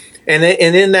anybody. And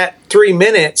in that 3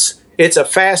 minutes, it's a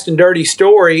fast and dirty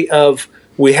story of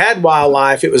we had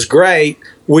wildlife, it was great.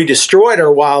 We destroyed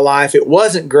our wildlife, it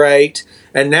wasn't great.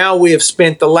 And now we have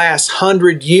spent the last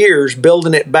 100 years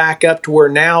building it back up to where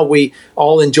now we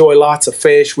all enjoy lots of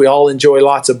fish. We all enjoy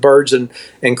lots of birds and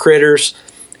critters.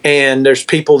 And there's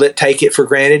people that take it for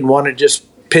granted and want to just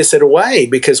piss it away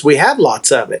because we have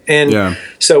lots of it. And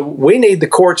so we need the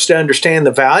courts to understand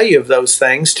the value of those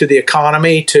things to the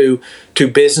economy, to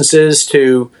businesses,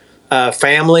 to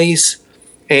families.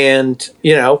 And,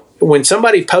 when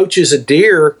somebody poaches a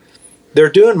deer, they're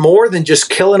doing more than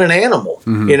just killing an animal.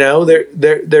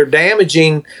 They're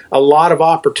damaging a lot of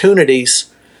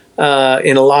opportunities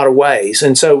in a lot of ways.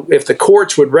 And so if the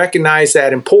courts would recognize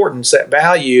that importance, that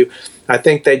value, I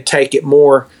think they'd take it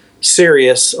more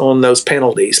serious on those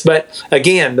penalties. But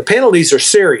again, the penalties are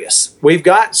serious. We've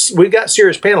got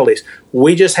serious penalties.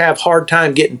 We just have hard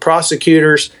time getting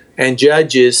prosecutors and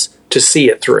judges to see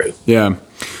it through. Yeah.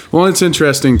 Well, it's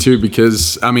interesting too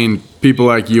because people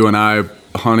like you and I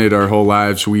hunted our whole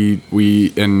lives. We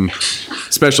and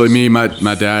especially me, my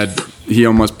dad, he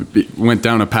almost went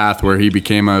down a path where he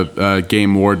became a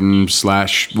game warden /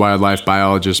 wildlife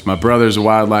biologist. My brother's a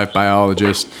wildlife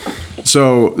biologist.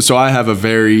 So I have a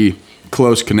very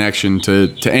close connection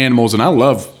to animals, and I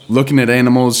love looking at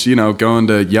animals, going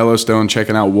to Yellowstone,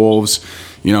 checking out wolves,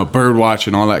 bird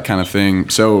watching, all that kind of thing.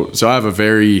 So I have a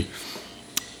very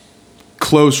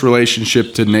close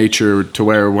relationship to nature to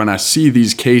where when I see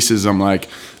these cases, I'm like,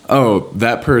 oh,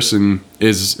 that person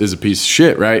is a piece of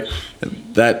shit, right?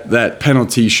 That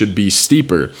penalty should be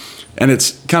steeper. And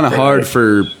it's kind of hard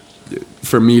for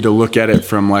me to look at it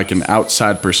from like an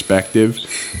outside perspective.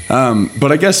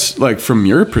 But I guess like from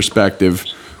your perspective,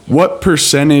 what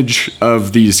percentage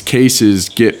of these cases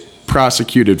get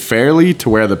prosecuted fairly to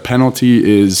where the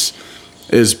penalty is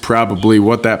probably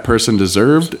what that person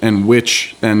deserved, and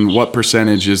what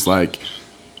percentage is like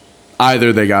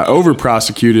either they got over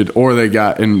prosecuted or they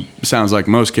got, in sounds like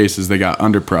most cases, they got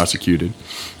under prosecuted?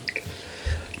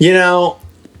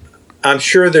 I'm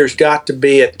sure there's got to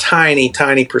be a tiny,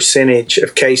 tiny percentage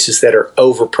of cases that are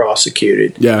over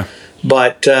prosecuted. Yeah.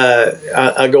 But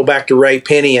I go back to Ray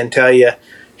Penny and tell you,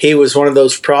 he was one of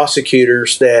those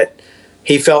prosecutors that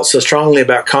he felt so strongly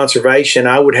about conservation.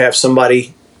 I would have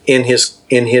somebody in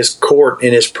his court,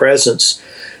 in his presence,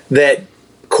 that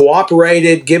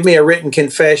cooperated, give me a written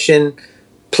confession,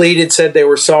 pleaded, said they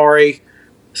were sorry,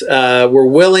 were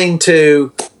willing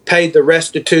to pay the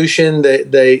restitution,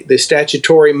 the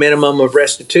statutory minimum of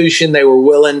restitution. They were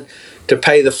willing to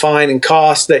pay the fine and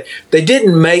cost. They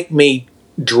didn't make me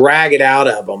drag it out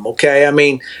of them. Okay.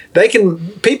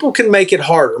 People can make it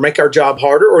harder, make our job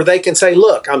harder, or they can say,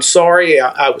 look, I'm sorry.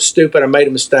 I was stupid. I made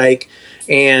a mistake.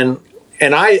 And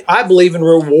I believe in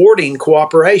rewarding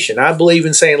cooperation. I believe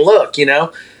in saying, look,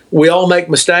 we all make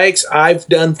mistakes. I've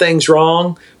done things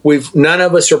wrong. None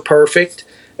of us are perfect.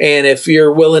 And if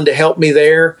you're willing to help me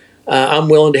there, I'm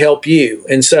willing to help you.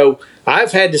 And so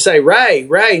I've had to say, Ray,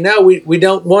 no, we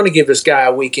don't want to give this guy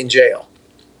a week in jail.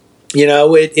 You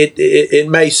know, it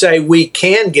may say we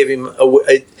can give him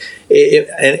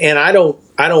and I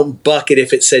don't bucket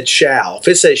if it said shall. If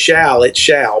it says shall, it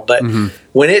shall. But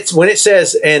when it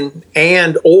says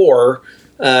and or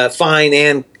fine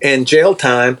and jail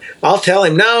time, I'll tell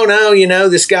him no. You know,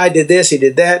 this guy did this, he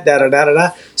did that, da da da da da.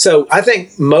 So I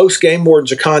think most game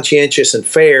wardens are conscientious and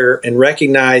fair and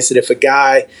recognize that if a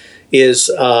guy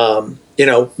is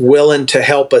willing to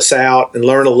help us out and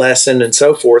learn a lesson and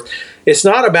so forth. It's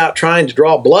not about trying to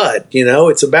draw blood,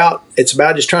 it's about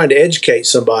just trying to educate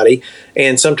somebody.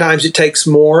 And sometimes it takes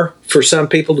more for some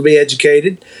people to be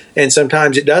educated, and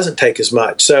sometimes it doesn't take as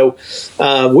much. So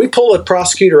we pull a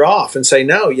prosecutor off and say,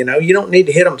 no, you don't need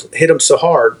to hit them so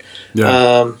hard.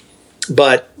 Yeah.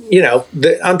 But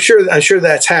I'm sure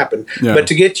that's happened. Yeah. But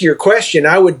to get to your question,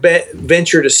 I would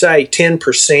venture to say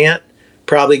 10%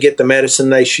 probably get the medicine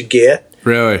they should get.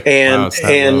 Really? And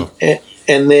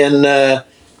then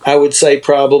I would say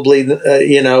probably,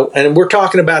 and we're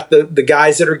talking about the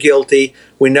guys that are guilty.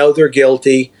 We know they're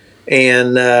guilty,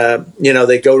 and,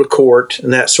 they go to court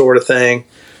and that sort of thing.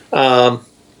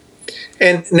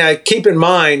 And now keep in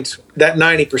mind that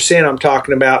 90% I'm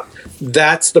talking about,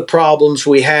 that's the problems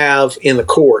we have in the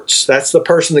courts. That's the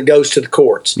person that goes to the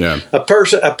courts. Yeah. A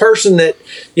person that,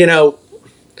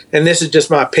 and this is just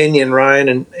my opinion,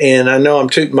 Ryan, and I know I'm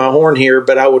tooting my horn here,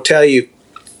 but I will tell you,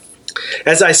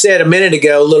 as I said a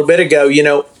little bit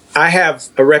ago, I have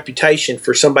a reputation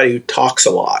for somebody who talks a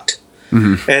lot.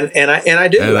 Mm-hmm. And I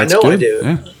do. Yeah, I know good. I do.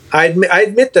 Yeah. I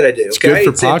admit that I do. It's good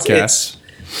for podcasts.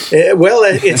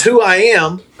 It's who I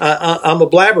am. I'm a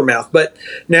blabbermouth. But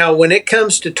now when it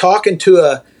comes to talking to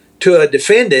a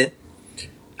defendant,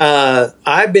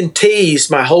 I've been teased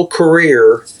my whole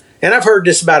career. And I've heard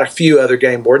this about a few other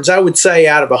game wardens. I would say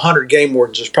out of 100 game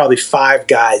wardens, there's probably 5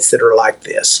 guys that are like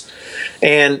this.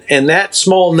 And that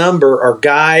small number are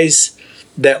guys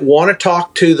that want to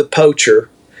talk to the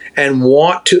poacher and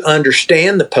want to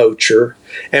understand the poacher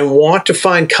and want to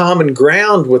find common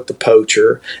ground with the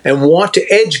poacher and want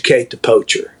to educate the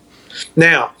poacher.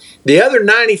 Now, the other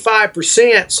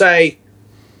 95% say,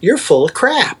 you're full of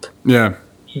crap. Yeah.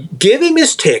 Give him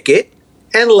his ticket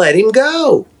and let him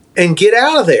go. And get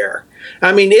out of there.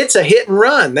 I mean, it's a hit and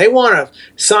run. They want to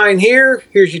sign here.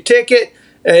 Here's your ticket.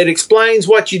 It explains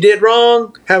what you did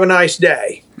wrong. Have a nice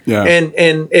day. Yeah. And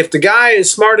if the guy is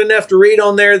smart enough to read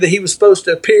on there that he was supposed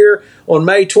to appear on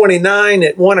May 29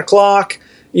 at 1 o'clock,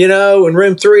 in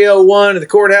room 301 of the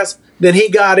courthouse, then he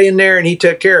got in there and he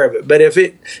took care of it. But if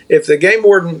the game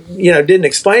warden, didn't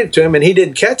explain it to him and he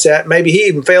didn't catch that, maybe he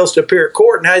even fails to appear at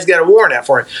court and now he's got a warrant out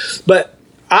for him. But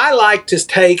I like to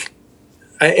take.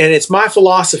 And it's my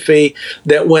philosophy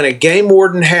that when a game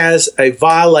warden has a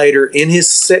violator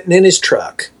sitting in his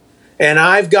truck, and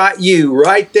I've got you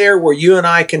right there where you and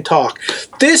I can talk,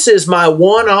 this is my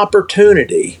one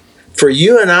opportunity for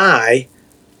you and I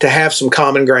to have some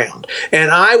common ground.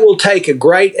 And I will take a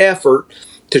great effort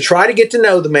to try to get to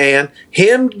know the man,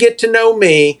 him get to know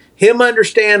me, him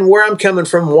understand where I'm coming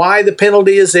from, why the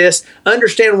penalty is this,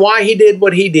 understand why he did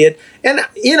what he did. And,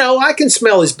 I can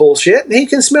smell his bullshit and he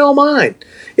can smell mine.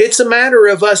 It's a matter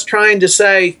of us trying to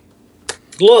say,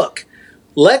 look,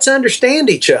 let's understand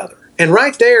each other. And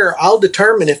right there, I'll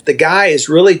determine if the guy is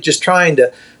really just trying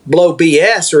to blow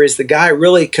BS or is the guy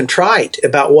really contrite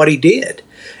about what he did.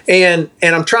 And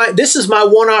I'm trying, this is my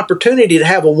one opportunity to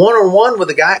have a one-on-one with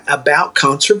a guy about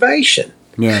conservation.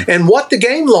 Yeah. And what the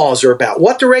game laws are about,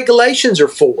 what the regulations are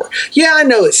for. Yeah, I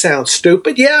know it sounds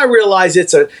stupid. Yeah, I realize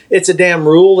it's a damn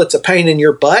rule. It's a pain in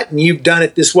your butt, and you've done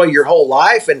it this way your whole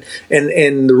life, and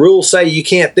the rules say you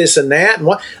can't this and that. And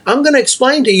what I'm going to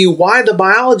explain to you why the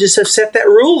biologists have set that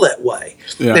rule that way,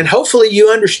 and hopefully you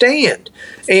understand.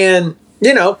 And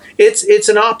it's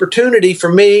an opportunity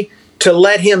for me to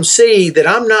let him see that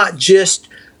I'm not just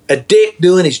a dick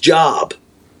doing his job.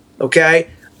 Okay.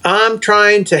 I'm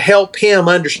trying to help him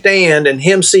understand and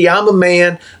him see I'm a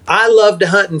man. I love to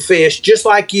hunt and fish just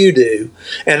like you do.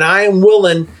 And I am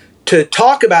willing to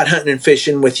talk about hunting and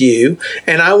fishing with you.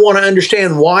 And I want to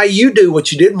understand why you do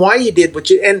what you did and why you did what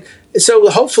you did. And so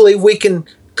hopefully we can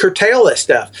curtail this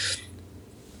stuff.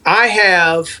 I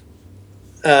have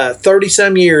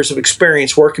 30-some years of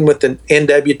experience working with the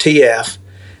NWTF,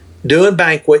 doing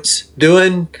banquets,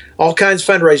 doing all kinds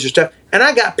of fundraiser stuff. And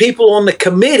I got people on the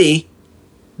committee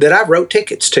that I wrote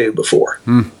tickets to before.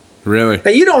 Really?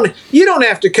 Now you don't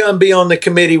have to come be on the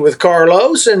committee with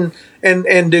Carlos and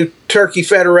do Turkey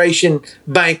Federation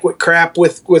banquet crap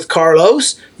with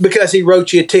Carlos because he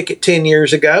wrote you a ticket 10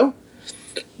 years ago.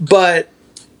 But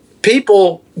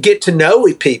people get to know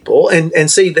people and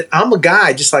see that I'm a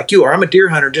guy just like you are. I'm a deer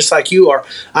hunter just like you are.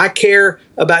 I care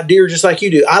about deer just like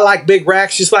you do. I like big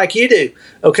racks just like you do.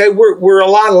 Okay, we're a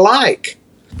lot alike.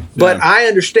 But Yeah. I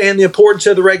understand the importance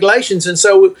of the regulations, and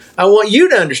so I want you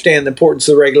to understand the importance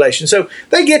of the regulations. So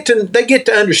they get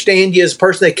to understand you as a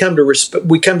person.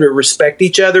 We come to respect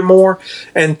each other more,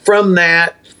 and from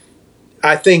that,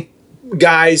 I think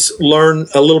guys learn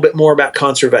a little bit more about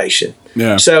conservation.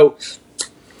 Yeah. So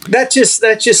that's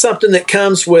just something that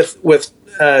comes with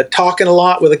talking a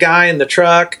lot with a guy in the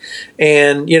truck.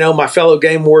 And, my fellow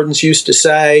game wardens used to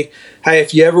say, hey,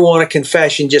 if you ever want a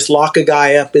confession, just lock a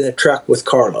guy up in the truck with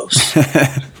Carlos.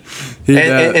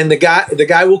 And the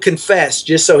guy will confess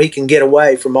just so he can get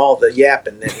away from all the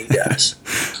yapping that he does.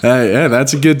 Hey, yeah,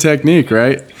 that's a good technique,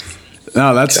 right?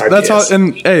 No, that's all.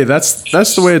 And hey, that's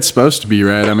the way it's supposed to be,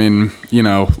 right? I mean,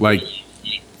 like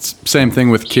same thing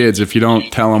with kids. If you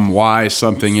don't tell them why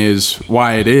something is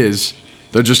why it is,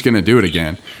 they're just going to do it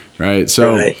again, right?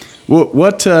 So, Right.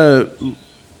 What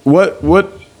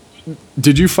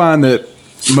did you find that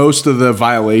most of the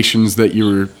violations that you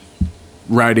were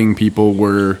writing people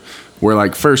were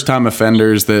like first time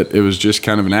offenders, that it was just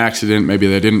kind of an accident, maybe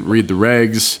they didn't read the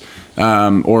regs,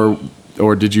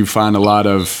 or did you find a lot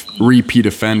of repeat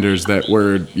offenders that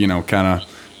were kind of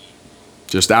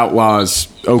just outlaws,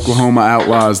 Oklahoma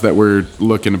outlaws that were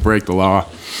looking to break the law?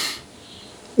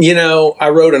 I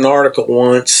wrote an article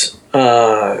once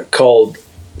called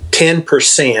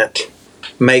 10%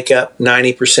 make up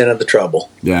 90% of the trouble.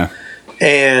 Yeah.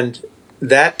 And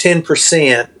that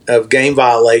 10% of game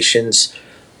violations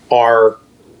are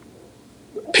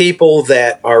people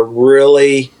that are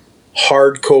really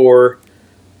hardcore,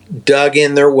 dug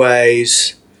in their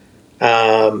ways.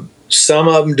 Some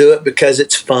of them do it because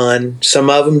it's fun. Some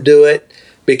of them do it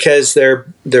because they're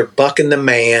bucking the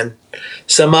man.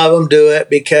 Some of them do it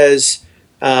because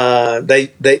they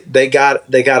got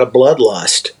a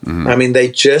bloodlust. Mm-hmm. I mean, they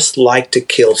just like to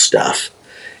kill stuff.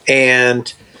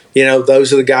 And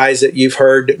those are the guys that you've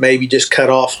heard that maybe just cut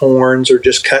off horns or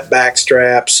just cut back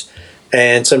straps,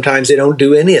 and sometimes they don't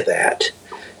do any of that.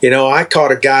 I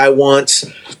caught a guy once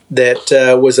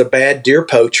that was a bad deer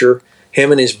poacher.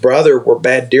 Him and his brother were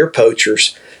bad deer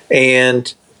poachers,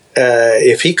 and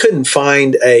if he couldn't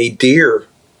find a deer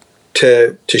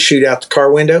to shoot out the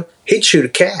car window, he'd shoot a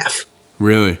calf.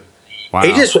 Really? Wow.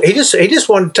 He just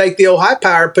wanted to take the old high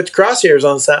power and put the crosshairs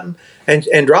on something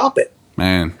and drop it.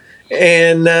 Man.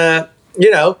 And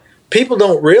people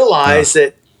don't realize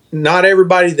that not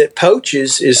everybody that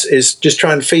poaches is just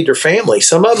trying to feed their family.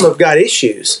 Some of them have got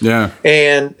issues. Yeah.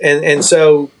 And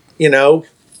so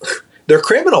they're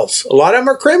criminals. A lot of them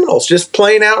are criminals, just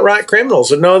plain outright criminals.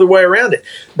 There's no other way around it.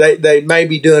 They may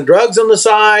be doing drugs on the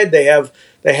side. They have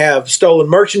stolen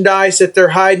merchandise that they're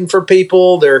hiding for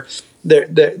people. They're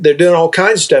doing all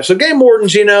kinds of stuff. So game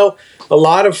wardens, a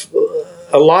lot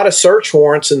of search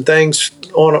warrants and things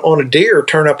on a deer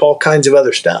turn up all kinds of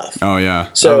other stuff. Oh yeah.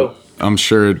 So I'm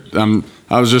sure.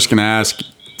 I was just going to ask,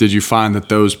 did you find that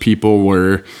those people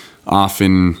were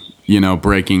often,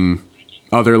 breaking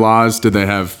other laws? Did they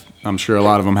have? I'm sure a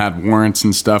lot of them had warrants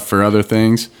and stuff for other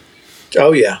things.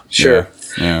 Oh yeah, sure.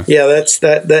 Yeah.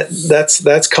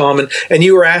 That's common. And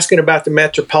you were asking about the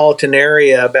metropolitan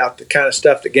area, about the kind of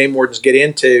stuff that game wardens get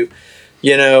into.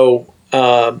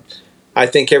 I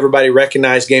think everybody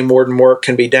recognizes game warden work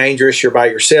can be dangerous. You're by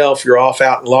yourself. You're off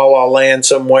out in la land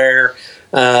somewhere.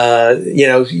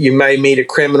 You may meet a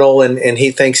criminal and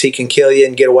he thinks he can kill you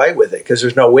and get away with it because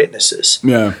there's no witnesses.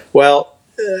 Yeah. Well,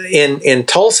 in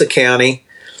Tulsa County,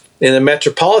 in the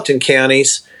metropolitan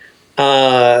counties,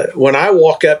 when I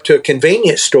walk up to a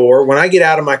convenience store, when I get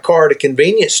out of my car at a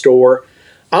convenience store,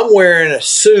 I'm wearing a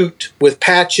suit with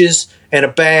patches and a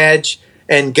badge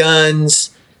and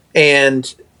guns.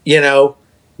 And,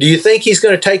 do you think he's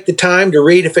going to take the time to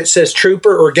read if it says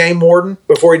trooper or game warden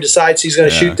before he decides he's going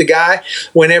to shoot the guy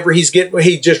whenever he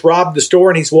just robbed the store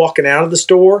and he's walking out of the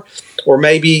store? Or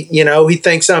maybe, he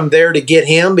thinks I'm there to get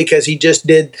him because he just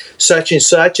did such and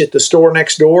such at the store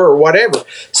next door or whatever.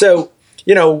 So,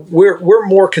 we're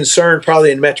more concerned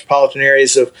probably in metropolitan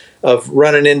areas of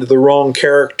running into the wrong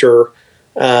character,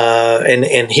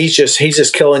 and he's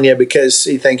just killing you because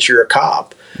he thinks you're a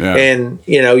cop. Yeah. And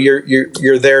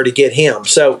you're there to get him.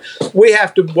 So we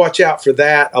have to watch out for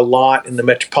that a lot in the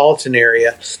metropolitan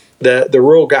area. The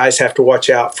rural guys have to watch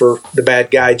out for the bad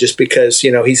guy just because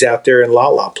he's out there in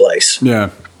la place.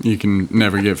 Yeah, you can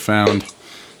never get found.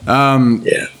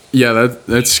 Yeah,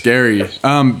 that's scary.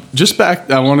 Just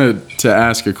back, I wanted to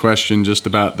ask a question just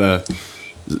about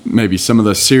maybe some of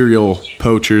the serial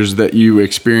poachers that you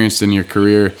experienced in your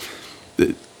career.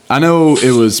 I know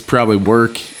it was probably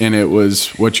work and it was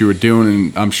what you were doing,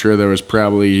 and I'm sure there was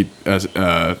probably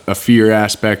a fear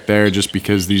aspect there, just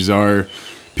because these are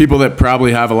people that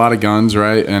probably have a lot of guns,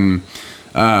 right? And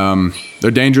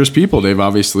they're dangerous people. They've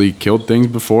obviously killed things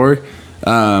before.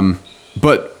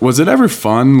 But was it ever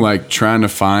fun, like, trying to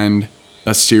find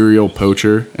a serial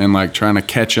poacher and, like, trying to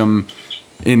catch them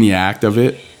in the act of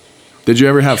it? Did you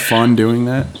ever have fun doing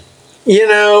that? You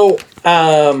know,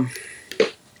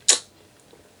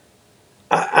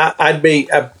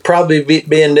 I'd probably be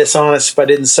being dishonest if I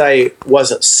didn't say it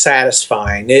wasn't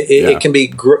satisfying. It can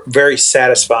be very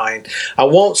satisfying. I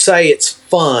won't say it's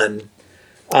fun.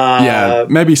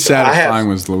 Maybe satisfying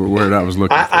was the word I was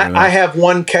looking for. I have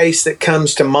one case that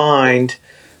comes to mind,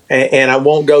 and I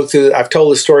won't go through. I've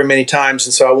told the story many times,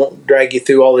 and so I won't drag you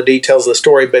through all the details of the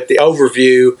story. But the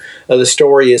overview of the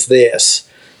story is this: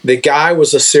 the guy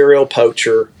was a serial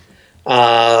poacher.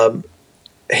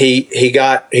 He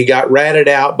got ratted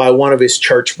out by one of his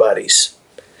church buddies,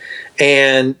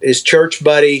 and his church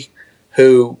buddy,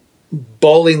 who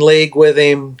bowling league with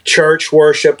him, church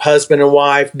worship, husband and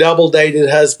wife, double dated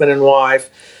husband and wife,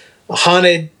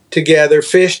 hunted together,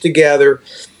 fished together,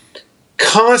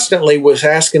 constantly was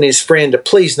asking his friend to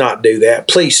please not do that.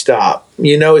 Please stop.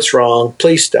 You know it's wrong.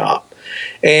 Please stop.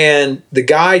 And the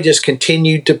guy just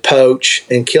continued to poach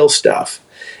and kill stuff.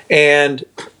 And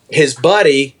his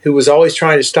buddy, who was always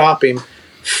trying to stop him,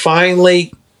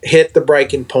 finally hit the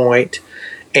breaking point,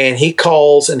 and he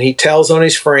calls and he tells on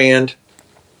his friend.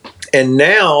 And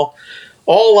now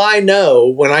all I know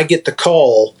when I get the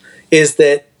call is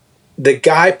that the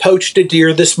guy poached a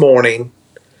deer this morning.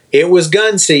 It was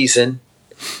gun season,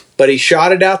 but he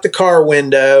shot it out the car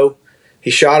window.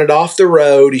 He shot it off the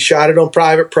road. He shot it on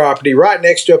private property right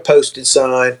next to a posted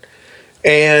sign.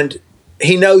 And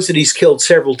he knows that he's killed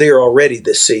several deer already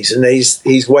this season.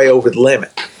 He's way over the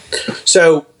limit.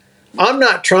 So I'm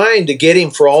not trying to get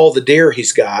him for all the deer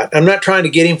he's got. I'm not trying to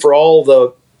get him for all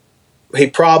the, he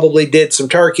probably did some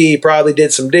turkey, he probably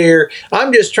did some deer.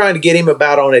 I'm just trying to get him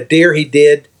about on a deer he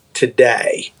did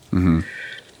today. Mm-hmm.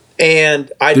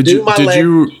 And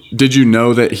did you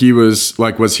know that he was,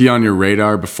 like, was he on your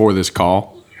radar before this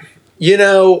call? You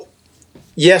know,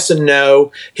 yes and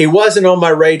no. He wasn't on my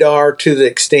radar to the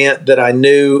extent that I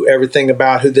knew everything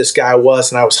about who this guy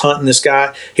was and I was hunting this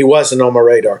guy. He wasn't on my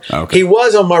radar. Okay. He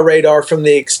was on my radar from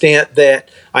the extent that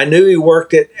I knew he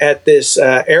worked at this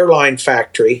airline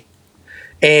factory,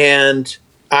 and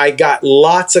I got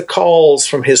lots of calls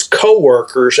from his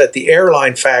coworkers at the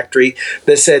airline factory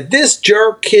that said, this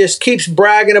jerk keeps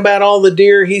bragging about all the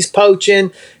deer he's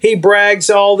poaching. He brags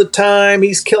all the time.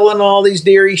 He's killing all these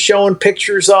deer. He's showing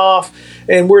pictures off,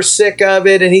 and we're sick of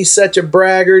it, and he's such a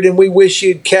braggart, and we wish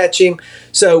you'd catch him.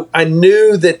 So I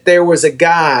knew that there was a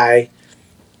guy,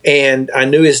 and I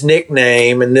knew his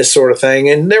nickname and this sort of thing.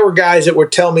 And there were guys that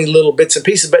would tell me little bits and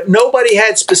pieces, but nobody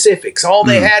had specifics. All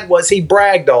they had was he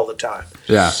bragged all the time.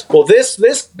 Yeah. Well, this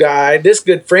guy, this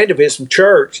good friend of his from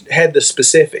church, had the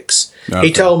specifics. Okay.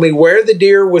 He told me where the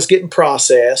deer was getting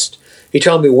processed. He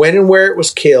told me when and where it was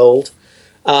killed.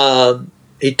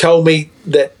 He told me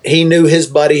that he knew his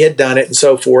buddy had done it and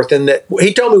so forth. And that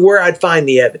he told me where I'd find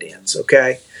the evidence.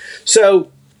 Okay.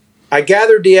 So I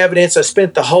gathered the evidence. I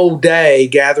spent the whole day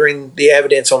gathering the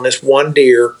evidence on this one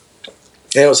deer.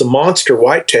 And it was a monster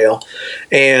whitetail,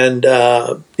 and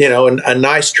a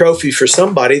nice trophy for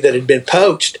somebody that had been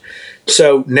poached.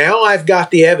 So now I've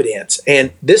got the evidence,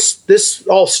 and this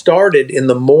all started in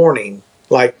the morning,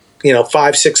 like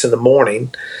 5, 6 in the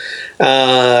morning,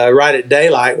 right at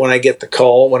daylight when I get the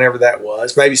call, whenever that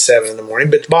was, maybe 7 in the morning.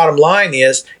 But the bottom line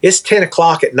is, it's 10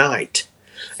 o'clock at night.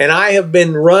 And I have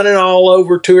been running all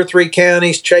over 2 or 3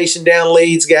 counties, chasing down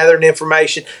leads, gathering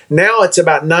information. Now it's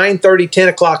about 9:30, 10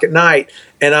 o'clock at night,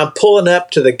 and I'm pulling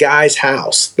up to the guy's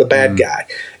house, the bad guy.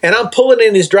 And I'm pulling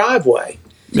in his driveway.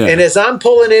 Yeah. And as I'm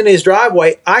pulling in his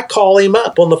driveway, I call him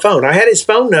up on the phone. I had his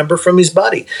phone number from his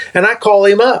buddy. And I call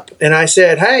him up, and I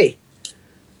said, hey,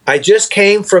 I just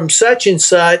came from such and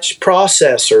such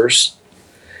processors,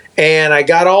 and I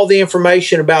got all the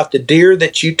information about the deer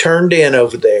that you turned in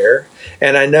over there.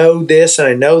 And I know this and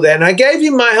I know that. And I gave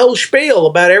him my whole spiel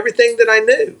about everything that I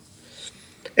knew.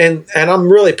 And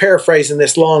I'm really paraphrasing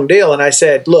this long deal. And I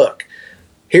said, look,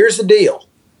 here's the deal.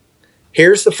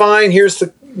 Here's the fine. Here's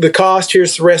the cost.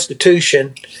 Here's the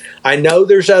restitution. I know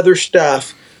there's other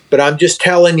stuff, but I'm just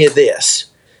telling you this.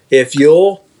 If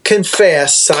you'll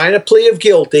confess, sign a plea of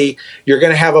guilty, you're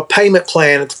going to have a payment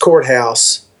plan at the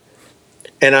courthouse.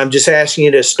 And I'm just asking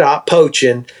you to stop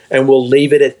poaching, and we'll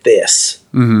leave it at this.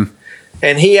 Mm-hmm.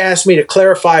 And he asked me to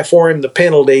clarify for him the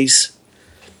penalties.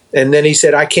 And then he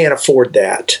said, I can't afford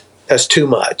that. That's too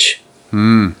much.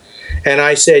 And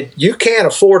I said, you can't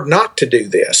afford not to do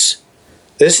this.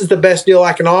 This is the best deal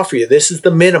I can offer you. This is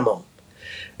the minimum.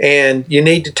 And you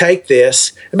need to take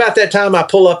this. About that time, I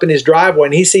pull up in his driveway,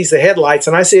 and he sees the headlights,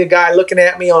 and I see a guy looking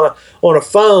at me on a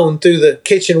phone through the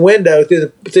kitchen window,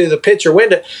 through the picture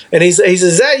window. And he says,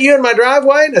 "Is that you in my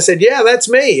driveway?" And I said, "Yeah, that's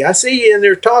me. I see you in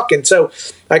there talking. So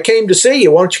I came to see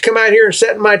you. Why don't you come out here and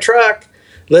sit in my truck?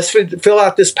 Let's fill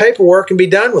out this paperwork and be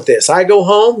done with this. I go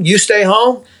home, you stay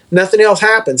home, nothing else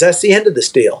happens. That's the end of this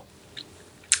deal."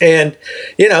 And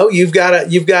you've got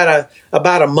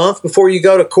about a month before you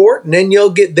go to court, and then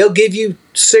they'll give you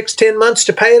 6-10 months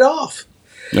to pay it off.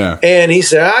 Yeah. And he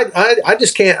said, I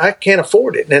just can't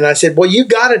afford it. And I said, well, you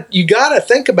gotta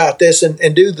think about this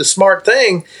and do the smart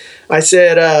thing. I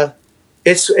said,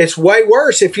 it's way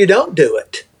worse if you don't do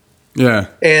it. Yeah.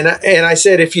 And I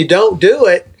said, if you don't do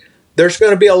it, there's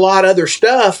going to be a lot of other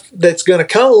stuff that's going to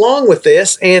come along with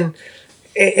this, and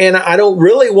I don't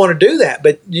really want to do that,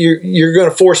 but you're going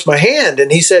to force my hand.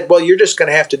 And he said, well, you're just going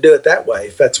to have to do it that way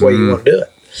if that's the way you want to do it.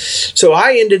 So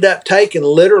I ended up taking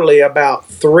literally about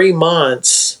 3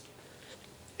 months.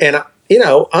 And,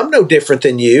 I'm no different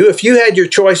than you. If you had your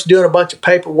choice doing a bunch of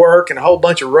paperwork and a whole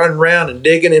bunch of running around and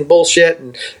digging in bullshit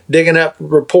and digging up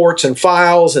reports and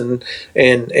files and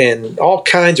all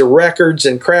kinds of records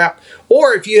and crap,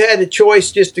 or if you had a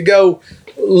choice just to go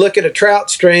look at a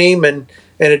trout stream and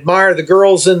admire the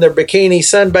girls in their bikini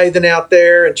sunbathing out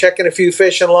there and checking a few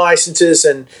fishing licenses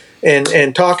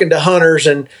and talking to hunters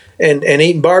and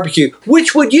eating barbecue,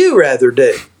 which would you rather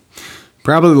do?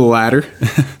 Probably the latter.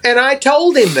 And I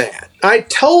told him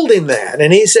that.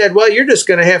 And he said, well, you're just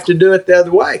going to have to do it the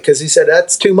other way, because he said,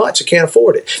 that's too much. I can't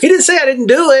afford it. He didn't say I didn't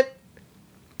do it.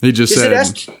 He said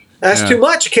that's too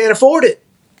much. I can't afford it.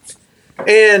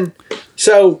 And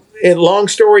so, long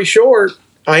story short,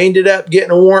 I ended up getting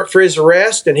a warrant for his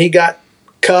arrest, and he got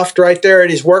cuffed right there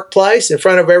at his workplace in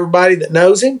front of everybody that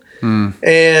knows him.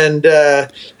 And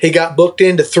he got booked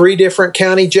into 3 different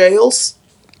county jails,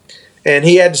 and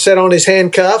he had to sit on his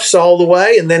handcuffs all the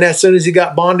way. And then as soon as he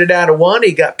got bonded out of one,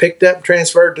 he got picked up and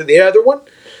transferred to the other one.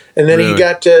 And then he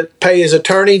got to pay his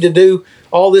attorney to do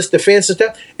all this defense and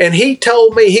stuff. And he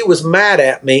told me he was mad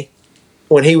at me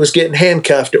when he was getting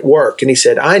handcuffed at work. And he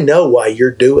said, I know why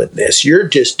you're doing this. You're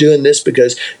just doing this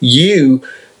because you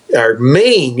are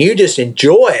mean. You just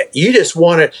enjoy it. You just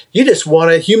want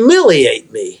to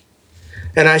humiliate me.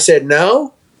 And I said,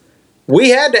 no, we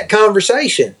had that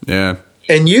conversation. Yeah.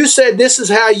 And you said this is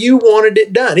how you wanted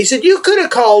it done. He said, you could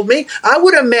have called me. I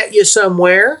would have met you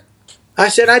somewhere. I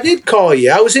said, I did call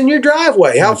you. I was in your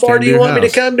driveway. How far do you want me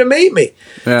to come to meet me?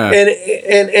 Yeah.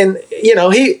 And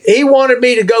he wanted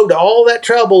me to go to all that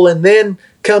trouble and then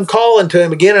come calling to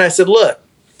him again. And I said, look,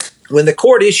 when the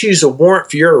court issues a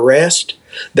warrant for your arrest,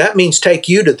 that means take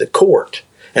you to the court.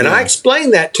 And I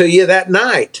explained that to you that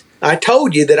night. I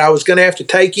told you that I was going to have to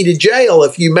take you to jail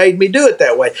if you made me do it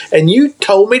that way. And you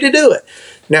told me to do it.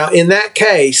 Now, in that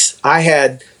case, I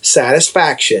had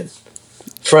satisfaction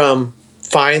from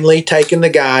finally taking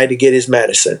the guy to get his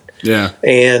medicine. Yeah.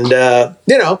 And,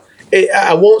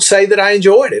 I won't say that I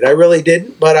enjoyed it. I really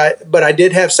didn't. But I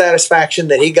did have satisfaction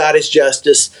that he got his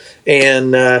justice.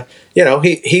 And,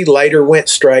 he later went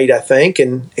straight, I think.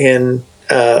 I'm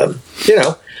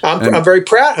very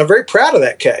proud. I'm very proud of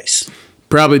that case.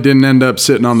 Probably didn't end up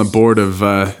sitting on the board of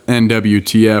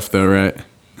NWTF though, right?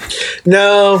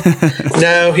 No,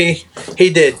 he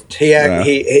didn't. He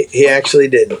actually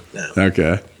didn't. No.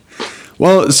 Okay.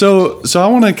 Well, so I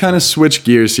want to kind of switch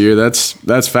gears here.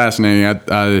 That's fascinating.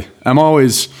 I'm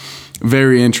always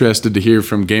very interested to hear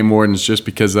from game wardens, just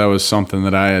because that was something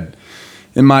that I had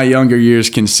in my younger years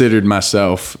considered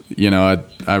myself.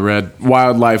 I read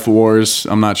Wildlife Wars.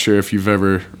 I'm not sure if you've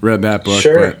ever read that book.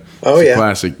 Sure. But it's a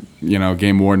classic,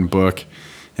 game warden book.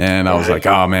 And I was like,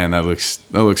 oh man, that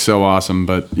looks so awesome.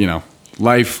 But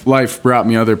life brought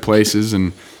me other places,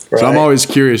 and so I'm always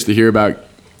curious to hear about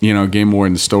game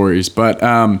warden stories. But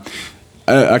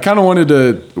I kind of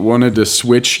wanted to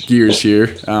switch gears here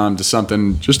to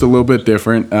something just a little bit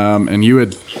different. And you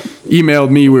had emailed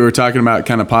me. We were talking about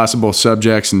kind of possible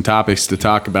subjects and topics to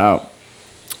talk about.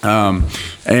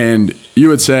 And you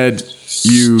had said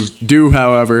you do,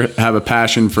 however, have a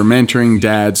passion for mentoring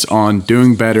dads on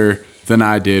doing better than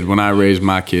I did when I raised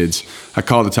my kids. I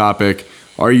call the topic,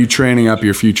 "Are you training up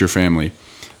your future family?"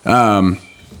 Do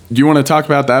you want to talk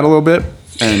about that a little bit?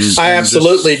 I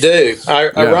absolutely do.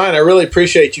 Ryan, I really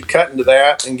appreciate you cutting to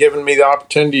that and giving me the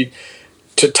opportunity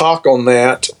to talk on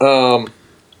that.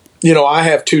 I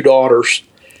have 2 daughters,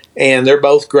 and they're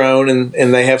both grown,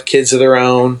 and they have kids of their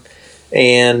own.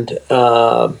 And,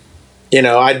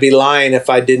 I'd be lying if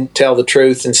I didn't tell the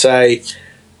truth and say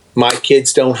My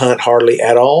kids don't hunt hardly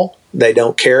at all. They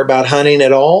don't care about hunting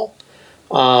at all.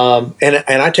 And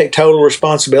I take total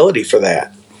responsibility for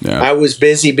that. Yeah. I was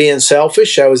busy being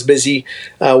selfish. I was busy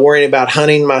worrying about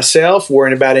hunting myself,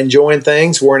 worrying about enjoying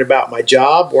things, worrying about my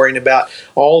job, worrying about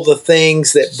all the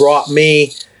things that brought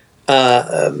me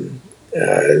the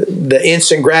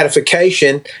instant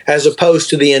gratification, as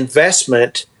opposed to the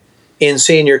investment in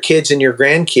seeing your kids and your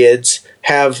grandkids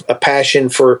have a passion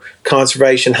for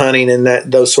conservation hunting and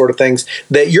those sort of things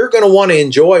that you're going to want to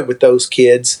enjoy with those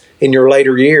kids in your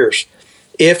later years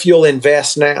if you'll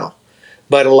invest now.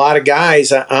 But a lot of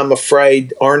guys, I'm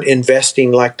afraid, aren't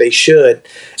investing like they should.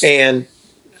 And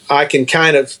I can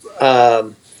kind of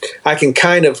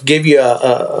give you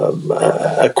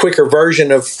a quicker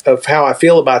version of how I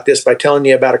feel about this by telling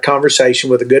you about a conversation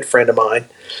with a good friend of mine.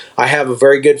 I have a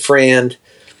very good friend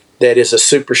that is a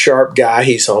super sharp guy.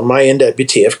 He's on my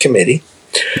NWTF committee.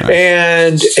 Nice.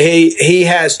 And he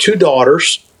has 2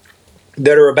 daughters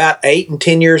that are about 8 and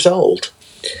 10 years old.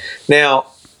 Now,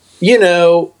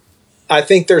 I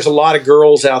think there's a lot of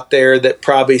girls out there that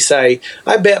probably say,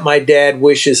 I bet my dad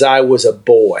wishes I was a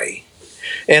boy.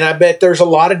 And I bet there's a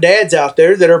lot of dads out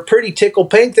there that are pretty tickle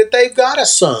pink that they've got a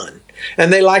son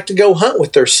and they like to go hunt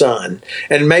with their son.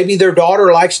 And maybe their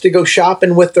daughter likes to go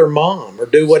shopping with their mom or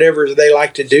do whatever they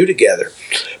like to do together.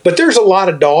 But there's a lot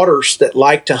of daughters that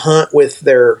like to hunt with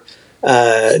their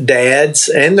dads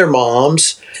and their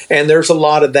moms. And there's a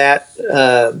lot of that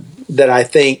that I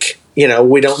think,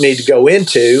 we don't need to go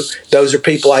into. Those are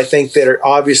people I think that are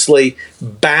obviously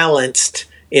balanced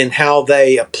in how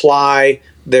they apply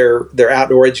their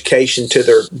outdoor education to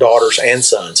their daughters and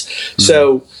sons. Mm-hmm.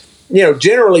 So,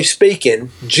 generally speaking,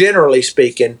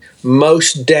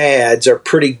 most dads are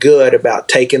pretty good about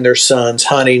taking their sons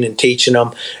hunting and teaching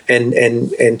them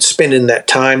and spending that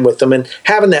time with them and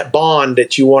having that bond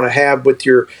that you want to have with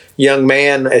your young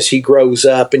man as he grows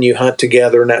up and you hunt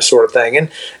together and that sort of thing.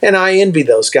 And I envy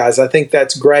those guys. I think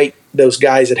that's great, those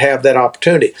guys that have that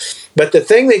opportunity. But the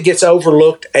thing that gets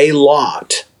overlooked a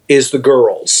lot is the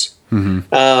girls.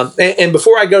 Mm-hmm. And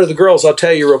before I go to the girls, I'll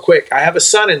tell you real quick. I have a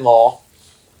son-in-law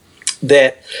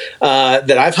that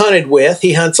I've hunted with.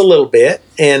 He hunts a little bit,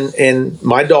 and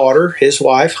my daughter, his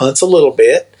wife, hunts a little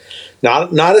bit.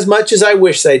 Not as much as I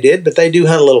wish they did, but they do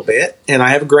hunt a little bit. And I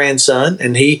have a grandson,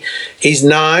 and he's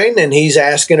 9, and he's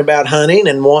asking about hunting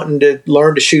and wanting to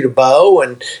learn to shoot a bow.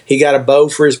 And he got a bow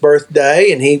for his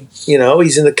birthday, and he's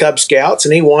in the Cub Scouts,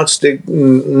 and he wants to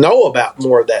know about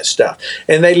more of that stuff.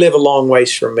 And they live a long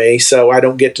ways from me, so I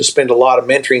don't get to spend a lot of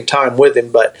mentoring time with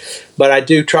him, but I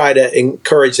do try to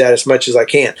encourage that as much as I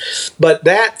can. But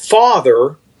that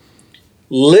father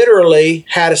literally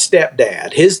had a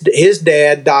stepdad. His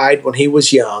dad died when he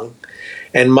was young,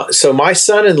 and so my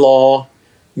son-in-law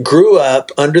grew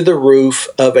up under the roof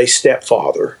of a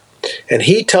stepfather. And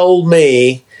he told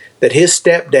me that his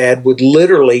stepdad would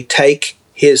literally take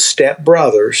his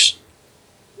stepbrothers,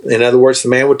 in other words, the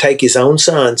man would take his own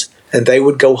sons, and they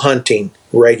would go hunting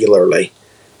regularly.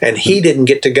 And he didn't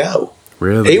get to go.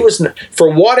 Really? He was,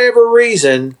 for whatever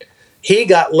reason, he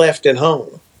got left at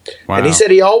home. Wow. And he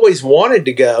said he always wanted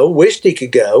to go, wished he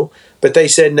could go, but they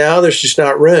said, no, there's just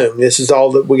not room. This is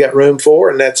all that we got room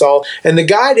for, and that's all. And the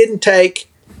guy didn't take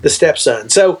the stepson.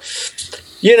 So,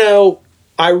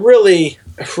 I really,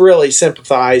 really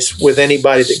sympathize with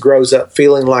anybody that grows up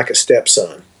feeling like a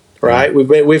stepson, right?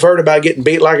 We've heard about getting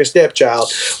beat like a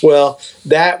stepchild. Well,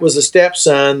 that was a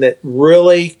stepson that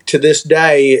really, to this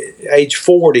day, age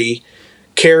 40,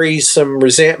 carries some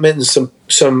resentment and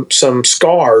some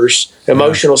scars,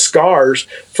 emotional scars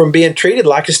from being treated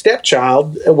like a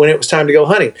stepchild when it was time to go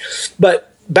hunting.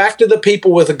 But back to the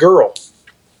people with a girl.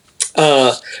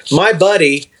 My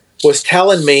buddy was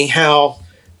telling me how,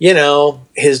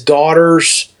 his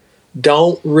daughters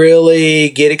don't really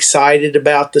get excited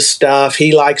about the stuff.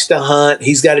 He likes to hunt.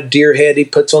 He's got a deer head he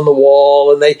puts on the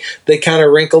wall, and they kind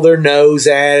of wrinkle their nose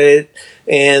at it,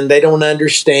 and they don't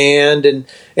understand.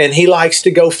 And he likes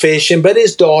to go fishing, but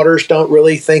his daughters don't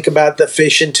really think about the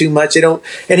fishing too much. They don't,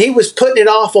 and he was putting it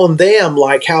off on them,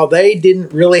 like how they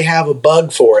didn't really have a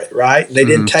bug for it, right? They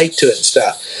didn't take to it and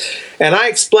stuff. And I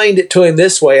explained it to him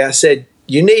this way. I said,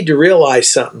 you need to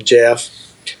realize something, Jeff.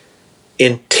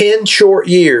 In 10 short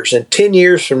years, and 10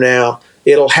 years from now,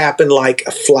 it'll happen like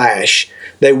a flash.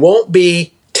 They won't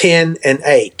be 10 and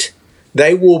 8.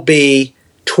 They will be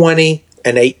 20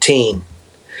 and 18.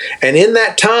 And in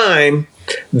that time,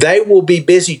 they will be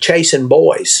busy chasing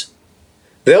boys.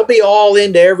 They'll be all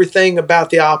into everything about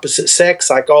the opposite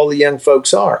sex like all the young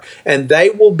folks are. And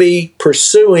they will be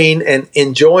pursuing and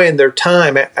enjoying their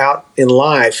time out in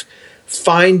life,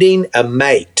 finding a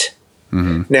mate.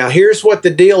 Now, here's what the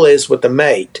deal is with the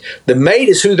mate. The mate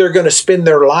is who they're going to spend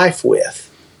their life with.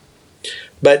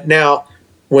 But now,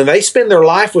 when they spend their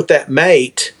life with that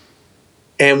mate,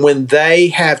 and when they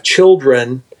have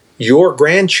children, your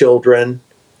grandchildren,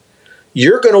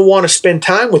 you're going to want to spend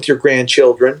time with your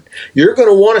grandchildren. You're going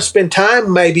to want to spend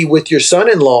time maybe with your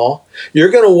son-in-law.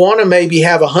 You're going to want to maybe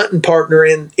have a hunting partner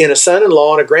in a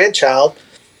son-in-law and a grandchild.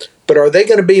 But are they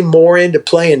going to be more into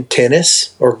playing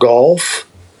tennis or golf?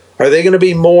 Are they going to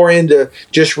be more into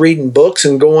just reading books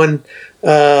and going,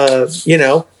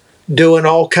 doing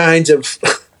all kinds of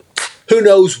who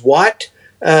knows what,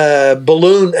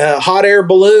 hot air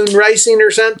balloon racing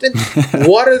or something?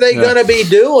 What are they going to be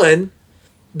doing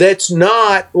that's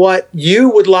not what you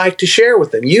would like to share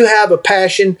with them? You have a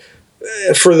passion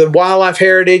for the wildlife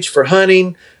heritage, for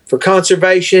hunting, for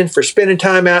conservation, for spending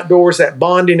time outdoors, that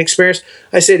bonding experience.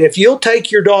 I said, if you'll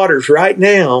take your daughters right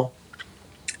now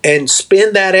and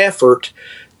spend that effort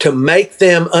to make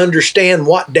them understand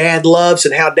what dad loves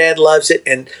and how dad loves it,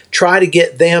 and try to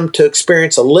get them to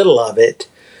experience a little of it,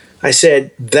 I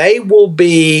said, they will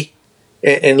be,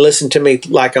 and listen to me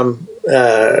like I'm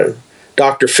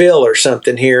Dr. Phil or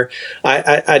something here.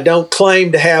 I don't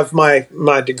claim to have my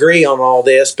degree on all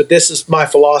this, but this is my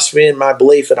philosophy and my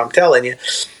belief that I'm telling you.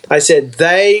 I said,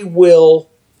 they will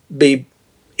be,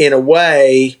 in a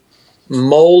way,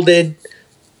 molded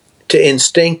to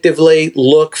instinctively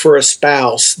look for a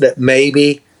spouse that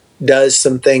maybe does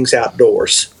some things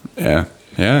outdoors. Yeah.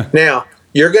 Now,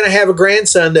 you're going to have a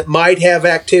grandson that might have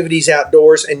activities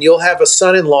outdoors, and you'll have a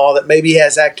son-in-law that maybe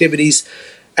has activities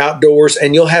outdoors,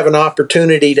 and you'll have an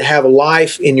opportunity to have a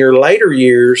life in your later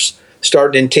years,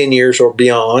 starting in 10 years or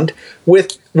beyond,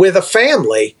 with a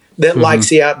family that likes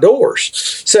the outdoors.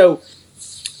 So,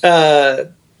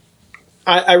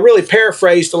 I really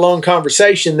paraphrased a long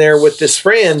conversation there with this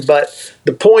friend, but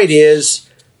the point is,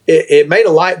 it made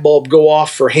a light bulb go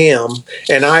off for him,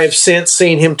 and I have since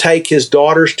seen him take his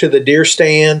daughters to the deer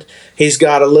stand. He's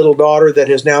got a little daughter that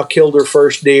has now killed her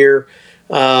first deer.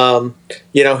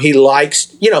 He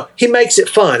likes, he makes it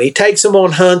fun. He takes them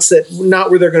on hunts that not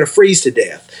where they're going to freeze to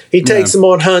death. He takes them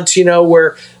on hunts,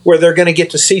 where they're going to get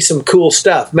to see some cool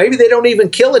stuff. Maybe they don't even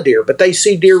kill a deer, but they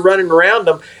see deer running around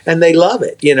them and they love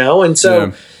it, And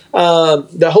so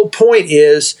the whole point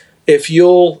is, if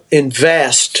you'll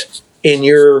invest in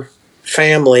your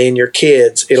family and your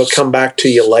kids, it'll come back to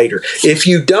you later. If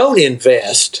you don't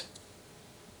invest,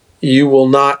 you will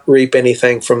not reap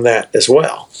anything from that as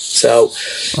well. So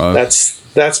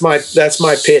that's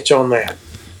my pitch on that.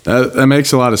 That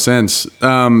makes a lot of sense.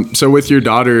 So with your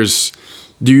daughters,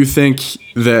 do you think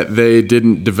that they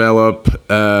didn't develop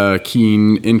a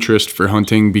keen interest for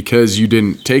hunting because you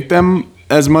didn't take them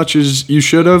as much as you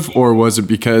should have? Or was it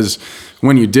because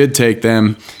when you did take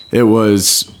them, it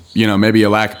was, maybe a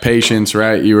lack of patience,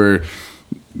 right?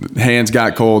 Hands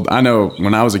got cold. I know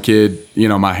when I was a kid,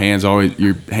 your hands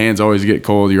always get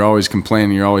cold. You're always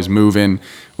complaining. You're always moving.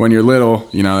 When you're little,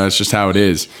 that's just how it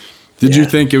is. Did you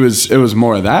think it was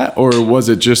more of that, or was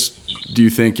it just? Do you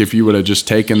think if you would have just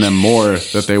taken them more,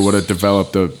 that they would have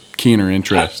developed a keener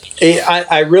interest?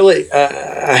 I really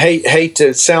I hate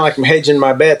to sound like I'm hedging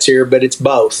my bets here, but it's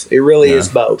both. It really is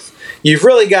both. You've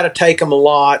really got to take them a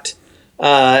lot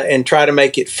and try to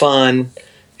make it fun.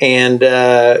 And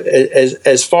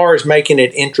as far as making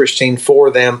it interesting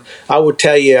for them, I would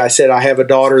tell you, I said I have a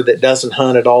daughter that doesn't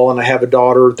hunt at all, and I have a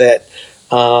daughter that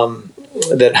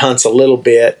hunts a little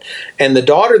bit. And the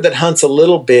daughter that hunts a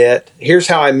little bit, here's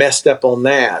how I messed up on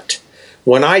that.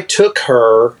 When I took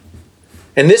her,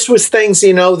 and this was things,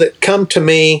 that come to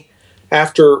me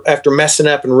after messing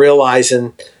up and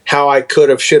realizing how I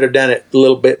should have done it a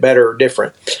little bit better or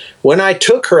different. When I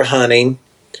took her hunting,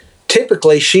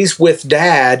 typically she's with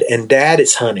dad and dad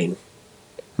is hunting.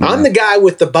 Mm-hmm. I'm the guy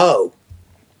with the bow.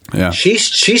 Yeah. She's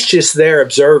just there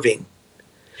observing.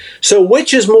 So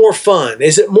which is more fun?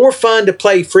 Is it more fun to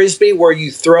play Frisbee where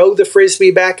you throw the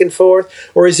Frisbee back and forth?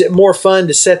 Or is it more fun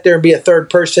to sit there and be a third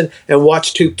person and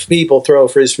watch two people throw a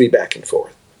Frisbee back and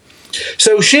forth?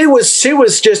 So she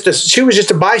was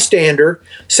just a bystander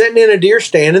sitting in a deer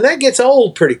stand, and that gets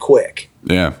old pretty quick.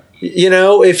 Yeah.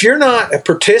 If you're not a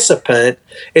participant,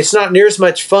 it's not near as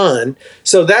much fun.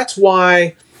 So that's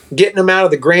why getting them out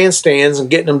of the grandstands and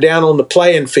getting them down on the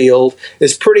playing field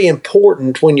is pretty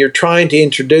important when you're trying to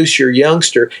introduce your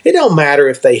youngster. It don't matter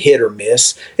if they hit or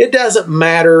miss. It doesn't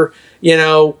matter,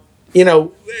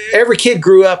 every kid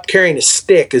grew up carrying a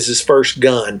stick as his first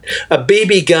gun, a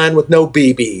BB gun with no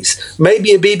BBs,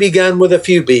 maybe a BB gun with a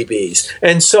few BBs,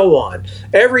 and so on.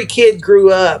 Every kid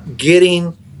grew up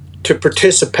getting to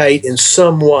participate in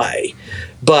some way.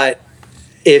 But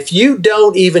if you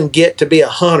don't even get to be a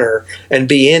hunter and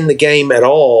be in the game at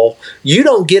all, you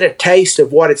don't get a taste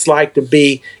of what it's like to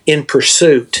be in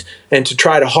pursuit and to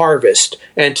try to harvest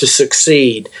and to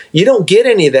succeed. You don't get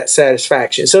any of that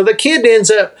satisfaction. So the kid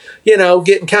ends up,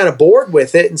 getting kind of bored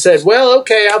with it and says, well,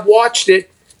 okay, I've watched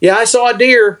it. Yeah, I saw a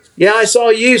deer. Yeah, I saw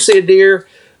you see a deer.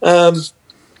 And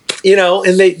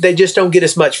they just don't get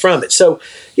as much from it. So,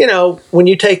 when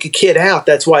you take a kid out,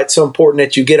 that's why it's so important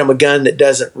that you get them a gun that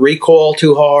doesn't recoil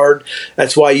too hard.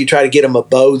 That's why you try to get them a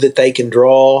bow that they can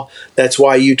draw. That's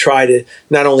why you try to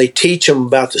not only teach them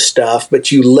about the stuff,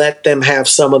 but you let them have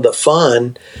some of the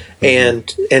fun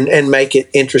and make it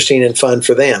interesting and fun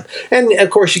for them. And, of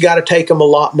course, you got to take them a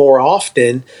lot more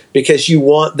often because you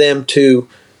want them to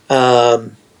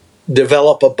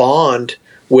develop a bond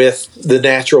with the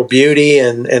natural beauty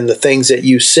and the things that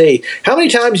you see. How many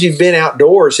times you've been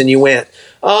outdoors and you went,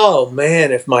 oh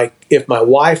man, if my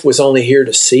wife was only here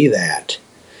to see that,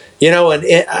 and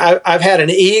I've had an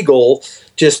eagle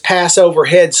just pass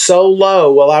overhead so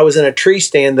low while I was in a tree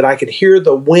stand that I could hear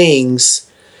the wings,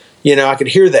 I could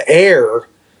hear the air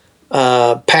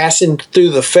passing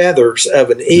through the feathers of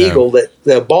an eagle,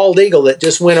 the bald eagle that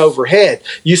just went overhead.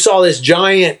 You saw this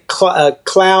giant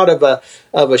cloud of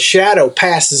a shadow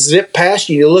zip past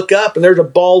you. You look up and there's a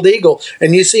bald eagle,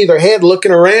 and you see their head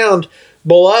looking around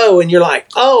below, and you're like,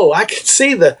 oh, I can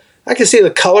see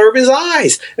the color of his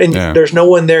eyes, and there's no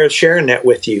one there sharing that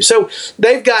with you. So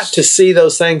they've got to see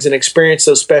those things and experience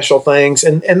those special things,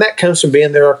 and that comes from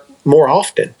being there more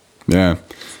often. Yeah.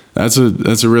 That's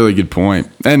a really good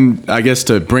point. And I guess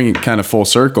to bring it kind of full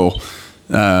circle,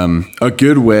 a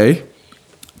good way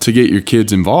to get your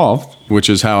kids involved, which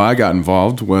is how I got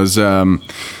involved, was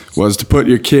to put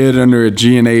your kid under a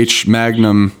G&H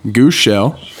Magnum goose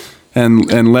shell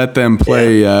and let them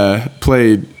play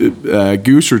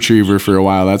goose retriever for a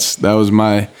while. That was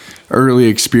my early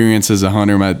experience as a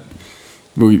hunter.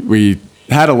 We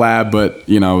had a lab, but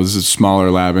it was a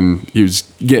smaller lab, and he was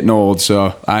getting old,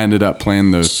 so I ended up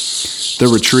playing the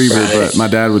retriever. Right. But my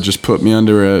dad would just put me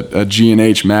under a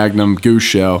G&H Magnum goose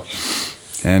shell,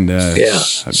 and I'd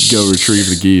go retrieve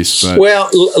the geese.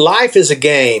 But life is a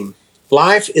game.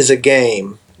 Life is a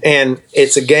game, and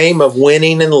it's a game of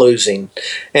winning and losing.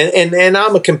 And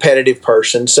I'm a competitive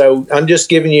person, so I'm just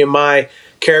giving you my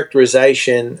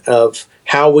characterization of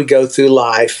how we go through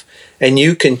life, and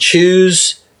you can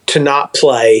choose to not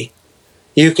play.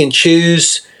 You can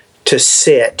choose to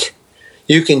sit.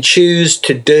 You can choose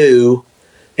to do,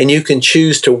 and you can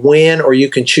choose to win, or you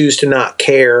can choose to not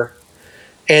care.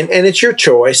 And it's your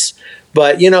choice.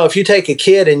 But if you take a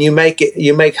kid and you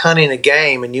make hunting a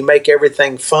game, and you make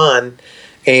everything fun,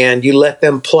 and you let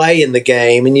them play in the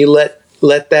game, and you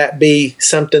let that be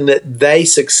something that they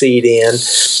succeed in,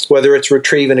 whether it's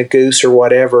retrieving a goose or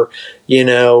whatever,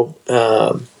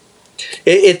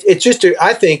 It's just,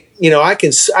 I think, I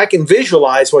can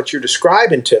visualize what you're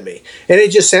describing to me, and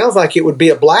it just sounds like it would be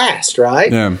a blast,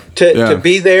 right? Yeah. To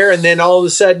be there, and then all of a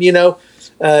sudden,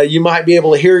 you might be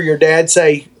able to hear your dad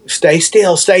say, "Stay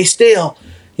still, stay still."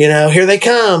 Here they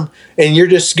come, and you're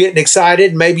just getting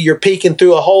excited. Maybe you're peeking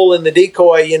through a hole in the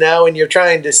decoy, and you're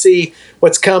trying to see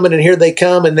what's coming, and here they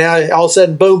come, and now all of a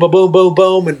sudden, boom, boom, boom, boom,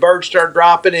 boom, and birds start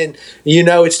dropping, and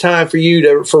it's time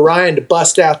for Ryan to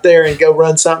bust out there and go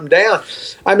run something down.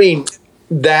 I mean,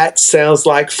 that sounds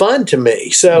like fun to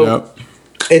me. So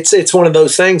it's one of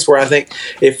those things where I think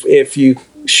if you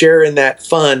share in that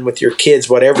fun with your kids,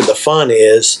 whatever the fun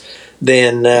is,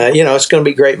 then it's going to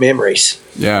be great memories.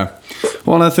 Yeah.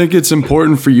 Well, and I think it's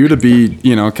important for you to be,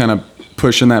 kind of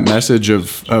pushing that message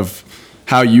of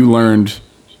how you learned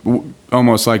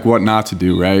almost like what not to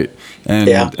do, right?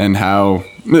 And how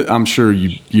I'm sure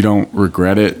you don't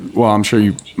regret it. Well, I'm sure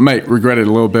you might regret it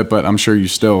a little bit, but I'm sure you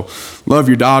still love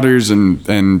your daughters,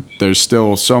 and there's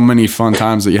still so many fun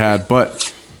times that you had.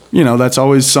 But, that's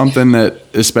always something that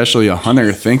especially a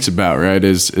hunter thinks about, right?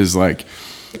 Is like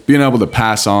being able to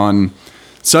pass on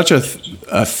such a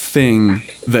thing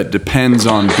that depends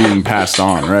on being passed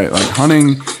on, right? Like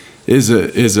hunting is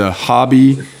a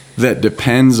hobby that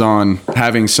depends on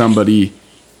having somebody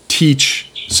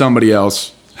teach somebody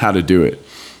else how to do it.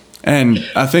 And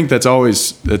I think that's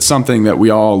something that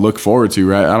we all look forward to,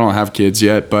 right? I don't have kids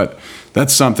yet, but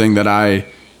that's something that I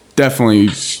definitely,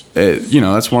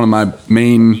 that's one of my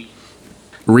main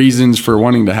reasons for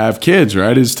wanting to have kids,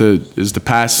 right? Is to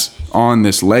pass on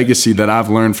this legacy that I've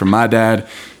learned from my dad.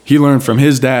 He learned from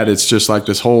his dad. It's just like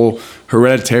this whole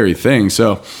hereditary thing.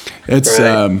 So it's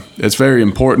very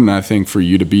important, I think, for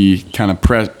you to be kind of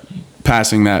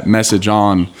passing that message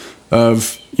on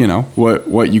of,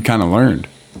 what you kind of learned.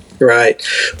 Right.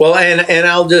 Well, and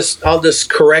I'll just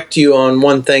correct you on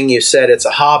one thing you said. It's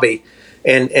a hobby,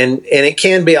 and it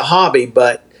can be a hobby,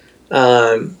 but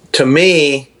to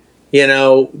me,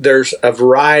 there's a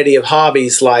variety of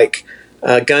hobbies like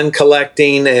gun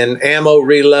collecting and ammo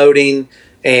reloading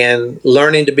and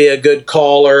learning to be a good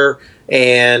caller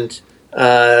and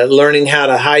learning how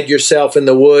to hide yourself in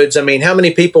the woods. I mean, how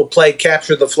many people played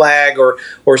capture the flag or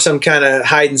some kind of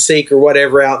hide and seek or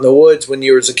whatever out in the woods when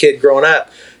you were as a kid growing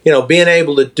up? Being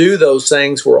able to do those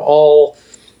things were all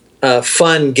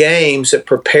fun games that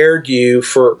prepared you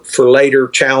for later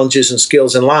challenges and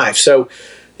skills in life. So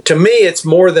to me, it's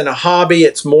more than a hobby.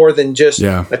 It's more than just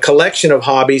a collection of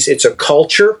hobbies. It's a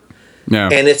culture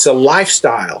and it's a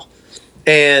lifestyle.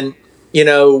 And,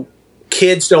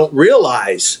 kids don't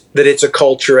realize that it's a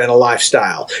culture and a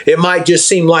lifestyle. It might just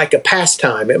seem like a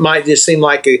pastime. It might just seem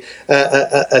like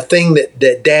a thing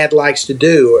that dad likes to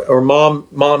do or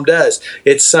mom does.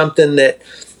 It's something that,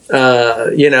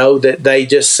 that they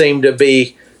just seem to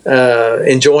be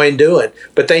enjoying doing.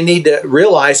 But they need to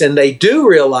realize, and they do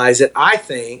realize it, I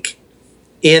think,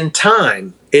 in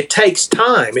time. It takes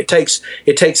time. It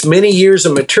takes many years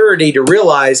of maturity to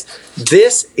realize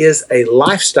this is a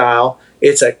lifestyle.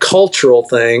 It's a cultural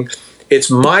thing. It's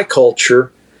my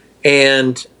culture,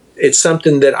 and it's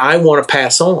something that I want to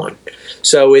pass on.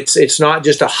 So it's not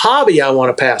just a hobby I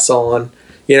want to pass on.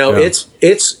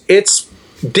 It's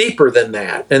deeper than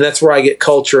that, and that's where I get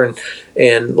culture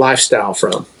and lifestyle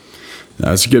from.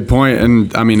 That's a good point.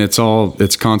 And I mean, it's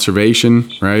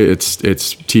conservation, right?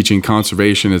 It's teaching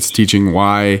conservation. It's teaching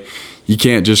why you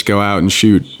can't just go out and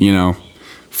shoot,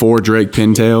 4 Drake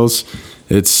pintails.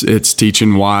 It's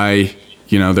teaching why,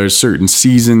 there's certain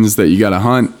seasons that you got to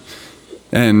hunt.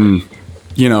 And,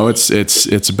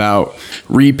 it's about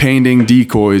repainting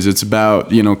decoys. It's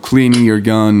about, cleaning your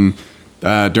gun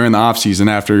during the off season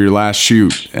after your last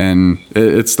shoot. And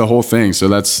it's the whole thing. So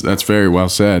that's very well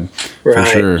said, for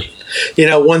sure.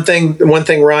 One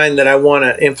thing, Ryan, that I want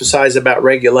to emphasize about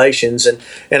regulations, and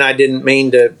I didn't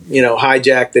mean to,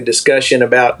 hijack the discussion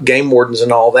about game wardens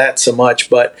and all that so much,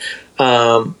 but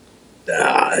the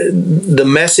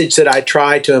message that I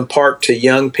try to impart to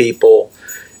young people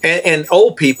and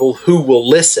old people who will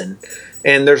listen,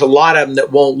 and there's a lot of them that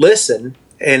won't listen,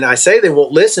 and I say they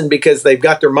won't listen because they've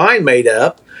got their mind made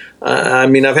up.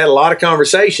 I've had a lot of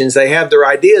conversations. They have their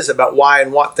ideas about why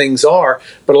and what things are.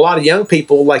 But a lot of young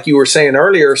people, like you were saying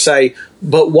earlier, say,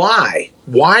 but why?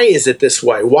 Why is it this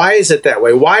way? Why is it that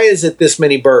way? Why is it this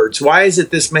many birds? Why is it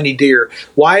this many deer?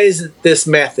 Why is it this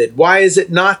method? Why is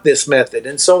it not this method?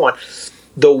 And so on.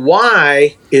 The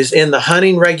why is in the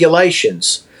hunting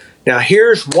regulations. Now,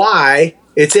 here's why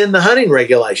it's in the hunting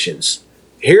regulations.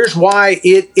 Here's why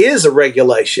it is a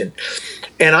regulation.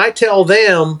 And I tell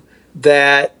them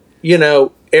that,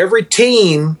 every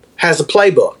team has a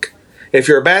playbook. If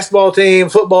you're a basketball team,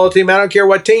 football team, I don't care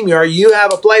what team you are, you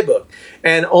have a playbook.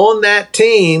 And on that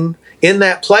team, in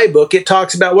that playbook, it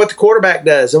talks about what the quarterback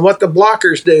does and what the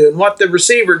blockers do and what the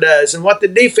receiver does and what the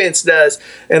defense does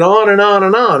and on and on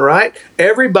and on, right?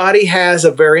 Everybody has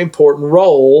a very important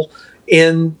role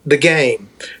in the game.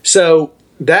 So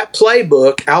that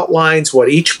playbook outlines what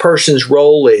each person's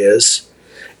role is.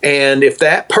 And if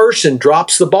that person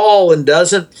drops the ball and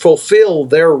doesn't fulfill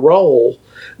their role,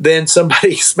 then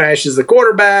somebody smashes the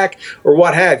quarterback or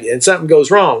what have you, and something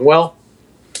goes wrong. Well,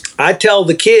 I tell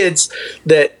the kids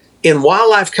that in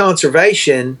wildlife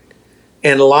conservation,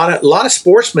 and a lot of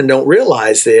sportsmen don't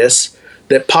realize this,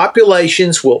 that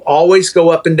populations will always go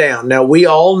up and down. Now, we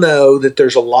all know that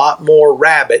there's a lot more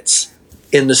rabbits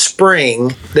in the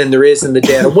spring than there is in the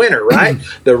dead of winter, right?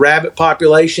 The rabbit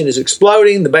population is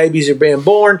exploding. The babies are being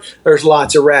born. There's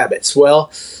lots of rabbits.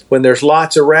 Well, when there's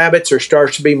lots of rabbits, there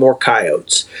starts to be more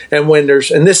coyotes. And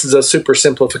and this is a super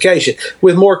simplification,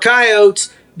 with more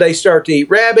coyotes, they start to eat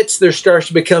rabbits. There starts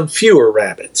to become fewer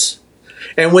rabbits.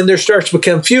 And when there starts to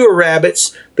become fewer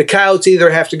rabbits, the coyotes either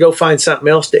have to go find something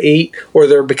else to eat or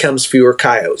there becomes fewer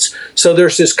coyotes. So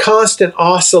there's this constant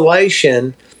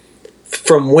oscillation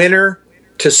from winter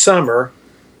to summer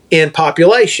in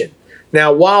population.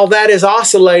 Now, while that is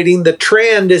oscillating, the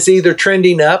trend is either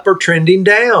trending up or trending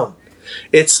down.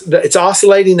 It's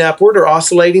oscillating upward or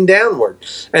oscillating downward.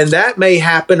 And that may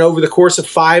happen over the course of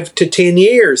 5 to 10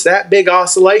 years. That big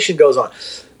oscillation goes on.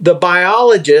 The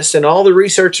biologists and all the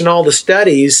research and all the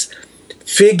studies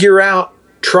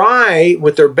try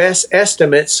with their best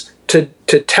estimates to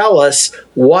tell us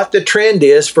what the trend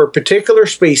is for a particular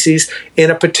species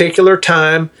in a particular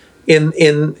time in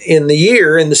the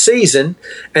year, in the season,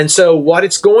 and so what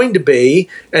it's going to be.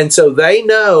 And so they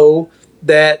know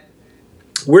that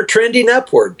we're trending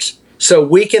upwards. So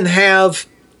we can have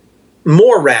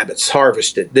more rabbits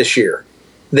harvested this year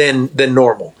than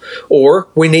normal, or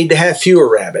we need to have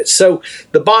fewer rabbits. So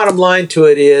the bottom line to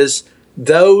it is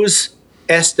those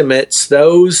estimates,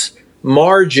 those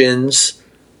margins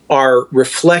are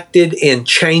reflected in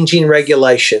changing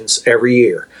regulations every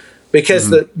year, because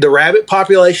the rabbit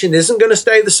population isn't going to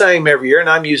stay the same every year. And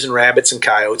I'm using rabbits and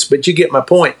coyotes, but you get my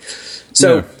point.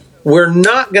 So we're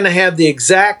not going to have the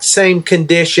exact same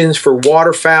conditions for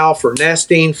waterfowl, for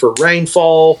nesting, for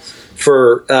rainfall,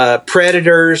 for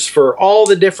predators, for all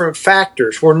the different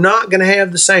factors. We're not going to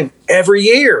have the same every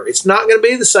year. It's not going to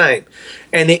be the same.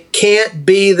 And it can't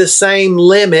be the same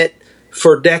limit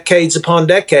for decades upon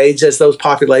decades as those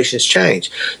populations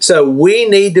change. So we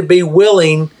need to be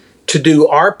willing to do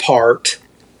our part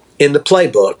in the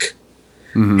playbook.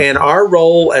 And our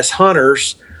role as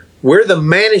hunters, we're the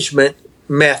management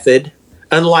method,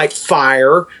 unlike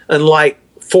fire, unlike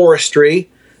forestry,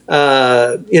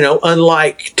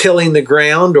 unlike tilling the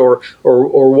ground or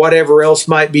whatever else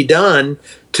might be done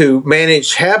to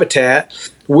manage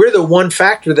habitat. We're the one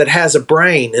factor that has a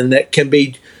brain and that can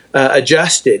be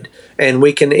adjusted, and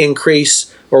we can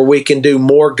increase, or we can do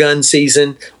more gun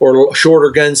season or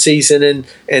shorter gun season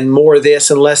and more of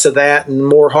this and less of that, and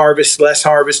more harvest, less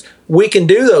harvest. We can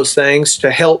do those things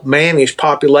to help manage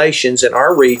populations in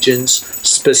our regions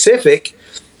specific.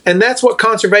 And that's what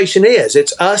conservation is.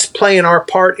 It's us playing our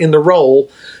part in the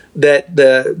role that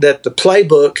the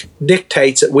playbook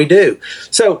dictates that we do.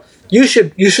 So you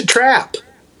should trap.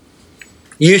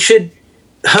 You should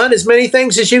hunt as many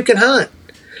things as you can hunt.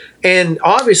 And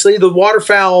obviously the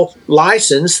waterfowl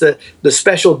license, the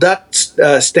special duck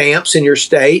stamps in your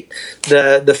state,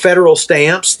 the federal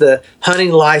stamps, the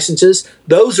hunting licenses,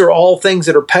 those are all things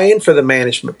that are paying for the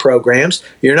management programs.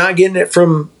 You're not getting it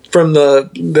from the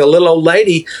little old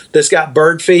lady that's got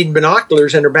bird feed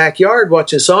binoculars in her backyard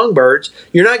watching songbirds.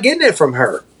 You're not getting it from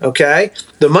her, okay?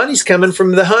 The money's coming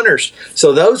from the hunters.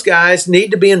 So those guys need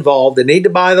to be involved. They need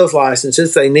to buy those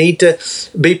licenses. They need to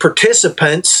be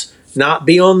participants, not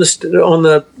be on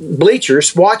the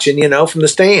bleachers watching, from the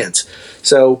stands.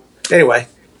 So anyway,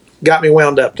 got me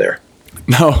wound up there.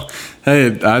 No,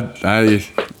 hey,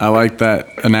 I like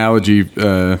that analogy.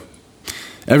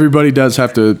 Everybody does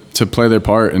have to play their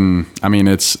part, and I mean,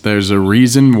 there's a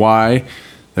reason why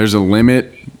there's a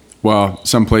limit. Well,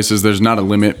 some places there's not a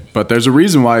limit, but there's a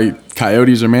reason why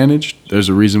coyotes are managed. There's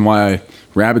a reason why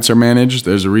rabbits are managed.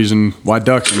 There's a reason why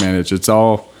ducks are managed. It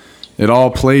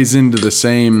all plays into the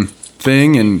same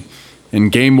thing,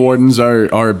 and game wardens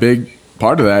are a big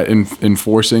part of that in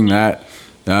enforcing that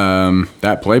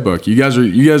playbook. You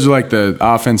guys are like the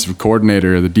offensive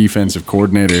coordinator or the defensive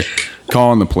coordinator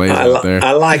calling the plays out there.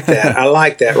 I like that. I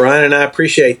like that, Ryan, and I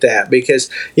appreciate that, because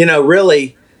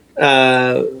really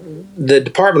the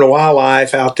Department of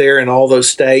Wildlife out there in all those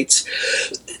states,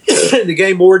 the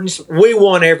game wardens, we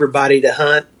want everybody to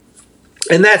hunt.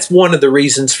 And that's one of the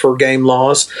reasons for game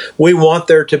laws. We want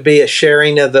there to be a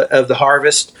sharing of the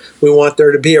harvest. We want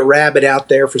there to be a rabbit out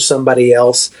there for somebody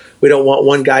else. We don't want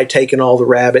one guy taking all the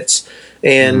rabbits.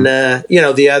 And,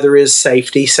 the other is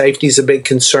safety. Safety is a big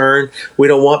concern. We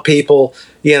don't want people,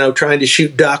 trying to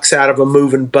shoot ducks out of a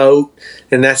moving boat.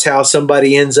 And that's how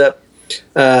somebody ends up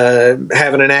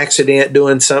having an accident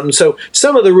doing something. So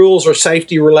some of the rules are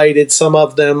safety related. Some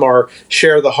of them are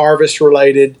share the harvest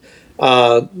related.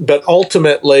 But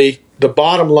ultimately, the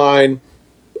bottom line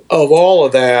of all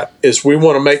of that is we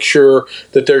want to make sure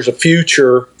that there's a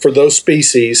future for those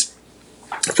species,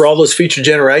 for all those future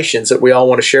generations that we all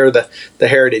want to share the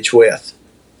heritage with.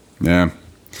 Yeah.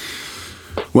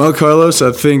 Well, Carlos,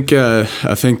 I think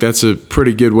that's a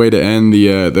pretty good way to end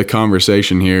the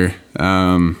conversation here.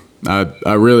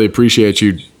 I really appreciate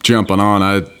you jumping on.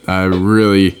 I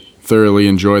really thoroughly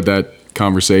enjoyed that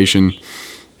conversation,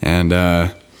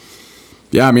 and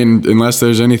yeah, I mean, unless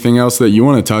there's anything else that you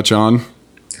want to touch on,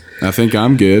 I think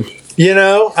I'm good.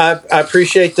 I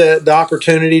appreciate the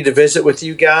opportunity to visit with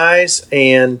you guys,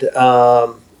 and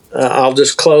I'll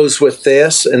just close with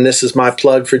this, and this is my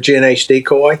plug for G&H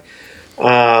Decoy.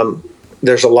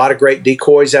 There's a lot of great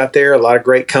decoys out there, a lot of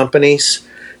great companies,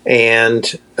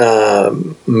 and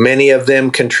many of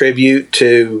them contribute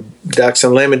to Ducks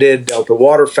Unlimited, Delta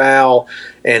Waterfowl,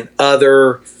 and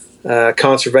other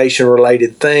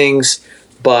conservation-related things.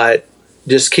 But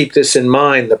just keep this in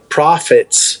mind, the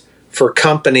profits for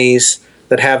companies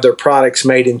that have their products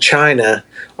made in China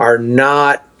are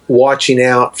not watching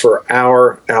out for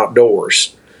our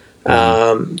outdoors.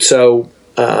 So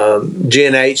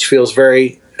G&H feels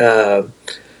very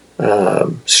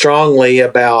strongly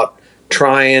about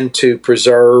trying to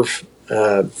preserve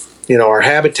our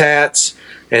habitats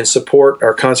and support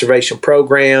our conservation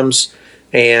programs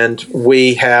and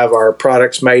we have our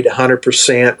products made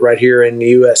 100% right here in the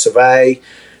U.S. of A.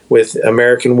 with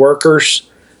American workers,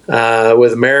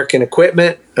 with American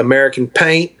equipment, American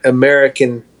paint,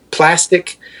 American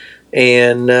plastic,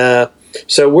 and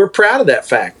so we're proud of that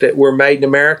fact that we're made in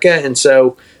America. And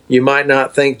so you might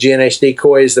not think G&H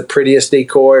decoy is the prettiest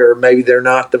decoy, or maybe they're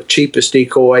not the cheapest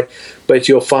decoy, but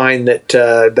you'll find that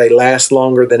they last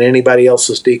longer than anybody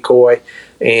else's decoy.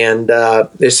 And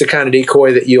it's the kind of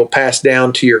decoy that you'll pass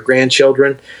down to your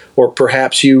grandchildren, or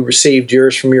perhaps you received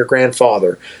yours from your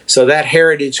grandfather. So that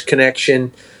heritage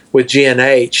connection with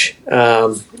G&H,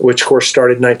 which of course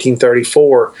started in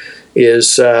 1934,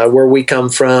 is where we come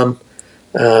from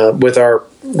with our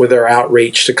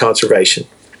outreach to conservation.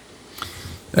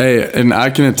 Hey, and I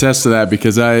can attest to that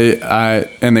because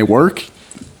and they work.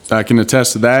 I can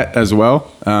attest to that as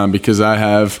well because I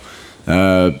have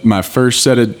my first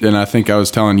set of, and I think I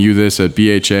was telling you this at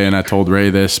BHA, and I told Ray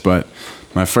this, but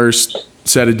my first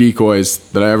set of decoys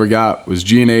that I ever got was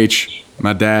G&H.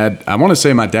 My dad, I want to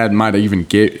say my dad might have even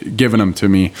given them to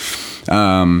me,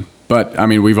 but I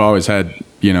mean, we've always had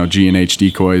G&H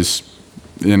decoys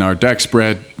in our deck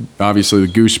spread, obviously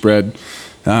the goose spread,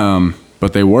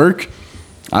 but they work.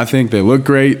 I think they look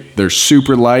great. They're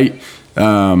super light.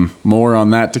 More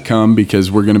on that to come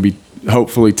because we're going to be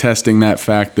hopefully testing that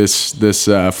fact this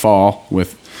fall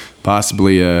with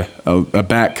possibly a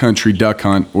backcountry duck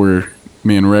hunt where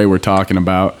me and Ray were talking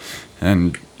about.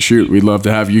 And shoot, we'd love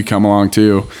to have you come along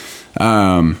too.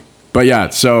 But yeah,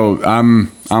 so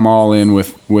I'm all in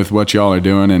with what y'all are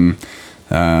doing, and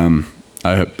I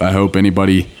hope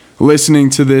anybody listening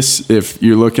to this, if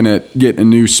you're looking at getting a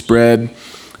new spread,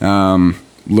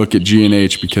 look at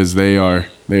G&H because they are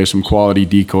some quality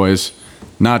decoys.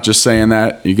 Not just saying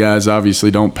that. You guys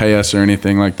obviously don't pay us or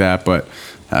anything like that, but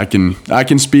I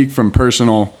can speak from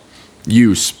personal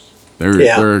use.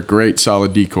 They're a great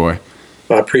solid decoy.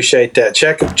 I appreciate that.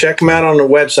 Check them out on the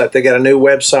website. They got a new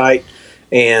website,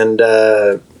 and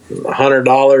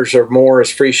 $100 or more is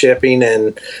free shipping,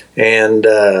 and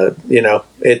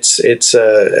it's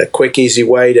a quick, easy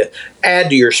way to add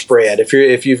to your spread.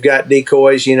 If you've got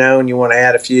decoys, and you want to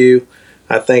add a few,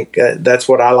 I think that's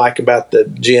what I like about the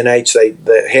G&H.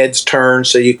 The heads turn,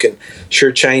 so you can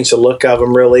sure change the look of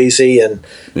them real easy, and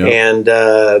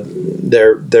they're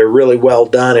really well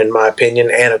done in my opinion,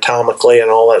 anatomically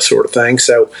and all that sort of thing.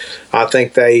 So I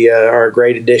think they are a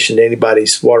great addition to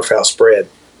anybody's waterfowl spread.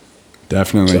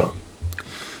 Definitely. So.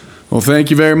 Well,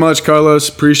 thank you very much, Carlos.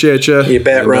 Appreciate you. You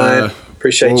bet, Ryan.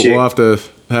 Appreciate you. We'll have to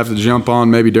jump on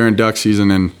maybe during duck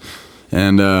season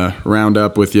and round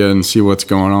up with you and see what's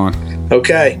going on.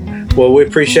 Okay. Well, we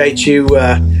appreciate you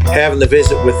having the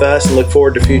visit with us and look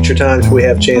forward to future times we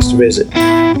have a chance to visit.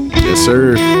 Yes,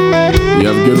 sir. You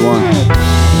have a good one.